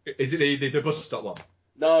 Yeah. Is it the bus stop one?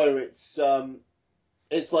 No, it's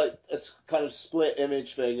like a kind of split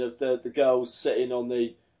image thing of the girls sitting on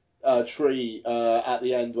the tree at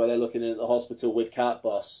the end where they're looking in at the hospital with Cat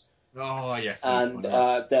Bus. Oh, yes. And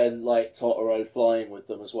then like Totoro flying with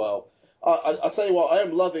them as well. I'll tell you what, I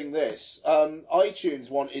am loving this. iTunes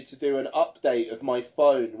wanted to do an update of my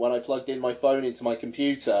phone when I plugged in my phone into my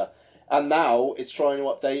computer, and now it's trying to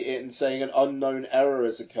update it and saying an unknown error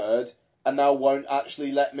has occurred, and now won't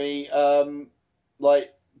actually let me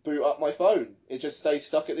boot up my phone. It just stays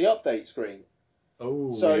stuck at the update screen.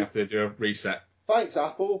 Oh, so you have to do a reset. Thanks,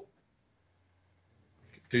 Apple.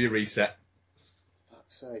 Do your reset.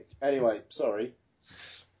 Fuck's sake. Anyway, sorry.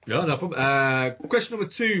 No problem. Question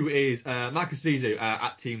number 2 is Marcus Zizou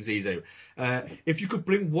at Team Zizou. If you could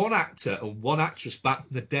bring one actor and one actress back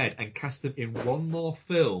from the dead and cast them in one more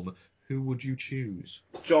film, who would you choose?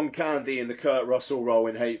 John Candy in the Kurt Russell role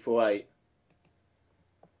in Hateful Eight.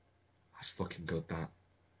 That's fucking good, that.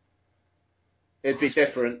 It'd be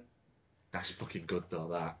different. That's fucking good, though,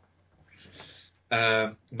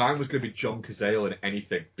 that. Mine was going to be John Cazale in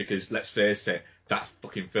anything, because, let's face it, that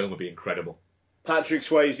fucking film would be incredible. Patrick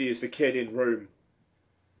Swayze is the kid in Room.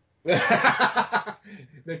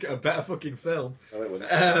 Make it a better fucking film. No, it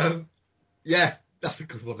wouldn't. Yeah, that's a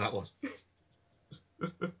good one, that one.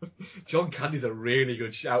 John Candy's a really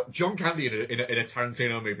good shout. John Candy in a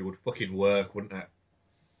Tarantino movie would fucking work, wouldn't it?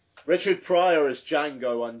 Richard Pryor as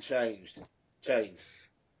Django Unchanged. Changed.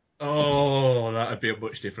 Oh, that would be a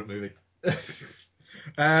much different movie.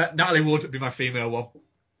 Natalie Wood would be my female one.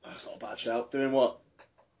 That's not a bad shout. Doing what?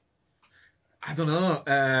 I don't know.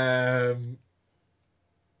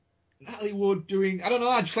 Natalie Wood doing... I don't know,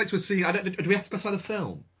 I'd just like to see... do we have to specify the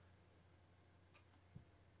film?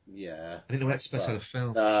 Yeah. I didn't know we had to specify the film.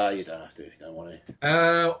 You don't have to if you don't want to.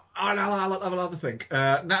 I'll have a think.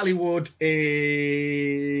 Natalie Wood in...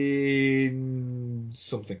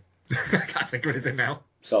 something. I can't think of anything now.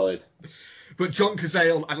 Solid. But John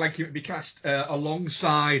Cazale, I'd like him to be cast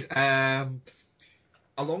alongside Al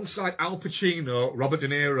Pacino, Robert De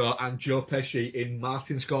Niro, and Joe Pesci in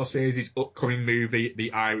Martin Scorsese's upcoming movie,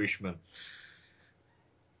 The Irishman.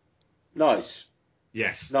 Nice.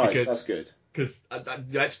 Yes. Nice, that's good. Because,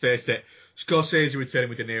 let's face it, Scorsese returning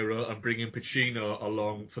with De Niro and bringing Pacino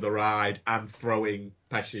along for the ride and throwing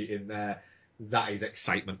Pesci in there, that is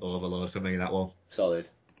excitement overload for me, that one. Solid.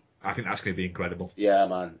 I think that's going to be incredible. Yeah,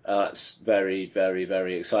 man. That's very, very,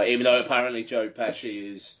 very exciting. Even though apparently Joe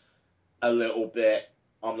Pesci is a little bit...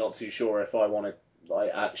 I'm not too sure if I want to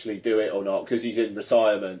actually do it or not, because he's in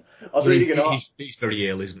retirement. He's very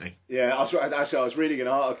ill, isn't he? Yeah, I was reading an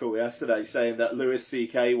article yesterday saying that Louis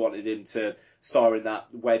C.K. wanted him to star in that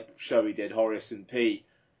web show he did, Horace and Pete.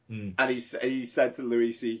 And he said to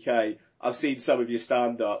Louis C.K., I've seen some of your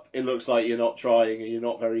stand-up. It looks like you're not trying and you're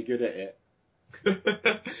not very good at it.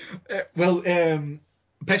 Well,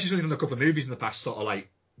 Pesci's only done a couple of movies in the past sort of like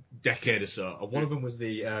decade or so. And one of them was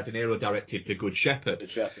the De Niro directed The Good Shepherd.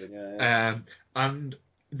 Good Shepherd, yeah. And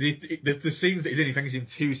the scenes that he's in, I think he's in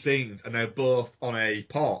 2 scenes, and they're both on a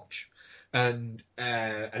porch. And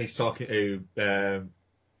he's talking to,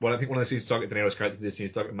 well, I think one of the scenes he's talking to De Niro's character, this scene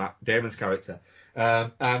he's talking to Matt Damon's character.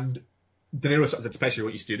 And De Niro sort of said to Pesci, "I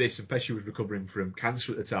want you to do this," and Pesci was recovering from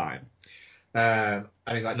cancer at the time. And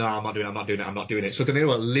he's like, "No, I'm not doing it. So De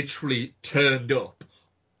Niro literally turned up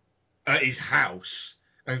at his house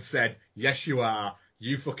and said, "Yes, you are.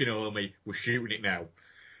 You fucking owe me. We're shooting it now."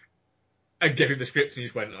 And gave him the script, and he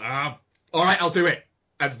just went, "All right, I'll do it."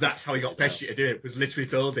 And that's how he got Pesci to do it. Was literally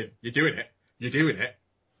told him, "You're doing it. You're doing it."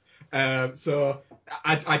 So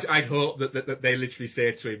I'd hope that they literally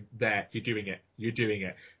say to him, "There, you're doing it. You're doing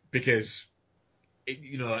it," because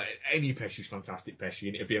any Pesci's fantastic Pesci,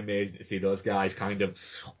 and it'd be amazing to see those guys kind of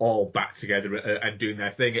all back together and doing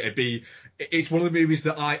their thing. It's one of the movies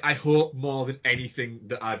that I hope more than anything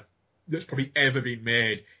that's probably ever been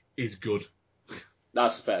made is good.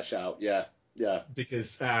 That's a fair shout, yeah.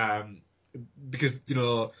 Because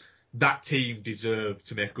that team deserve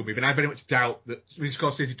to make a good movie, and I very much doubt that. I mean,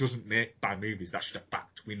 Scorsese doesn't make bad movies. That's just a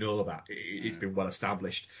fact. We know that it's been well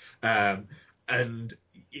established, and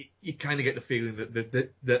you kind of get the feeling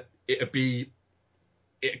that it'd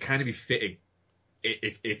kind of be fitting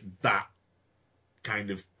if that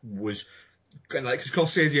kind of was kind of like,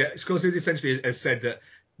 because Scorsese essentially has said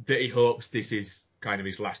that he hopes this is kind of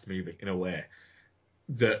his last movie in a way,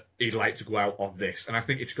 that he'd like to go out on this. And I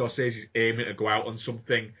think if Scorsese's aiming to go out on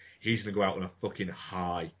something, he's going to go out on a fucking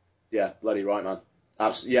high. Yeah, bloody right, man.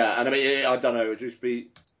 Absolutely. Yeah, and I mean, I don't know, it would just be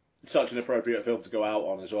such an appropriate film to go out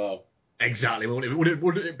on as well. Exactly.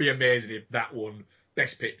 Wouldn't it be amazing if that won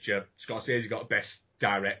Best Picture, Scorsese got Best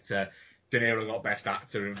Director, De Niro got Best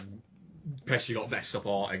Actor, and Pesci got Best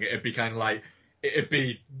Supporting? It'd be kind of like, it'd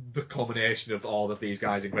be the combination of all of these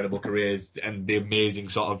guys' incredible careers and the amazing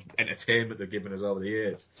sort of entertainment they've given us over the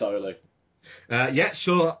years. Totally.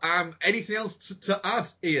 So anything else to add,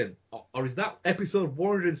 Ian? Or is that episode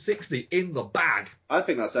 160 in the bag? I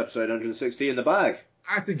think that's episode 160 in the bag.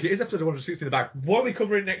 I think it is episode 160 in the bag. What are we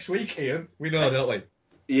covering next week, Ian? We know, don't we?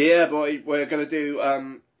 Yeah, boy, we're going to do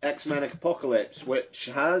X-Men Apocalypse, which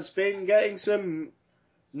has been getting some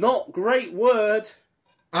not great word.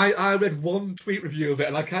 I read one tweet review of it,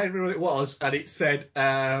 and I can't remember what it was, and it said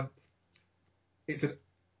X-Men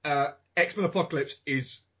Apocalypse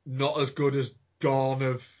is not as good as Dawn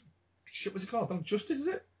of... Shit, what's it called? Dawn of Justice, is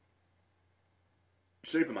it?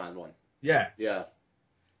 Superman one. Yeah. Yeah.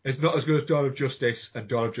 It's not as good as Dawn of Justice, and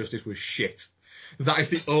Dawn of Justice was shit. That is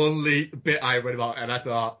the only bit I read about, and I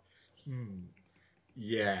thought,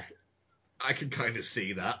 yeah, I can kind of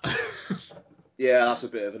see that. Yeah, that's a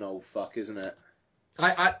bit of an old fuck, isn't it?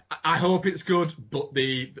 I hope it's good, but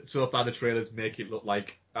so far the trailers make it look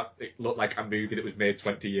like a movie that was made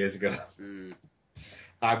 20 years ago.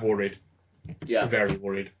 I'm worried. Yeah. I'm very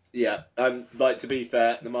worried. Yeah, and to be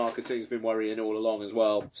fair, the marketing's been worrying all along as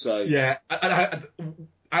well. So yeah,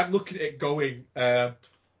 I'm looking at it going.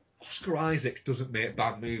 Oscar Isaacs doesn't make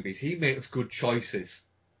bad movies. He makes good choices,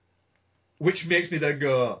 which makes me then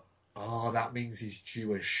go, "Oh, that means he's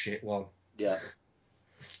due a shit one." Yeah.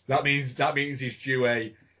 That means he's due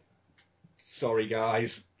a sorry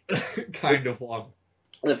guys kind of one.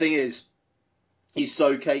 The thing is, he's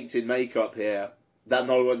so caked in makeup here that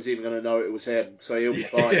no one's even going to know it was him, so he'll be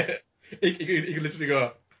fine. Yeah. He can literally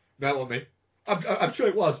go, "That wasn't me. I'm sure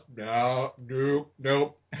it was." No.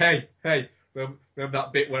 Hey. Remember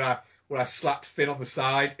that bit where I slapped Finn on the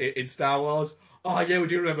side in Star Wars? Oh yeah, we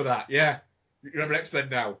do remember that. Yeah. You remember X-Men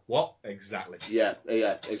now? What? Exactly. Yeah,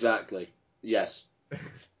 exactly. Yes.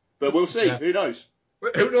 But we'll see. Yeah. Who knows?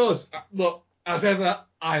 Who knows? Look, as ever,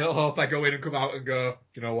 I hope I go in and come out and go,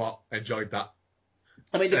 you know what? Enjoyed that.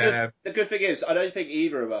 I mean, the good thing is, I don't think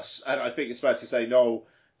either of us, and I think it's fair to say, no,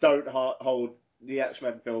 don't hold the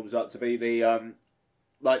X-Men films up to be the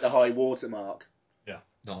the high watermark. Yeah.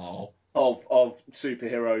 No. Of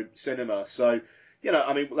superhero cinema. So,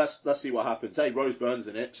 I mean, let's see what happens. Hey, Rose Byrne's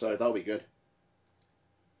in it, so that'll be good.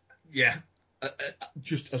 Yeah.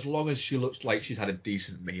 Just as long as she looks like she's had a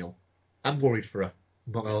decent meal. I'm worried for her.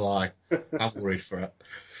 I'm not gonna lie. I'm worried for her.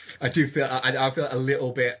 I do feel I feel a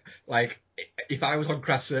little bit like if I was on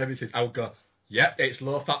craft services, I would go, "Yep, it's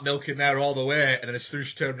low fat milk in there all the way," and then as soon as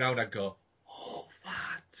she turned around, I'd go, "Oh,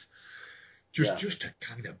 fat." Just to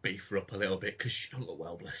kind of beef her up a little bit because she don't look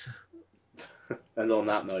well, bless her. And on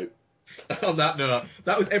that note,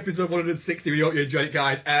 that was episode 160. We hope you enjoyed it,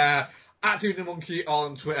 guys. At Dude the Monkey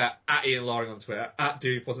on Twitter, at Ian Loring on Twitter, at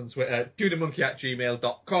DudeFuzz on Twitter,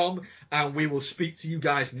 dudethemonkey@gmail.com, and we will speak to you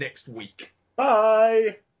guys next week.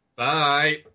 Bye! Bye!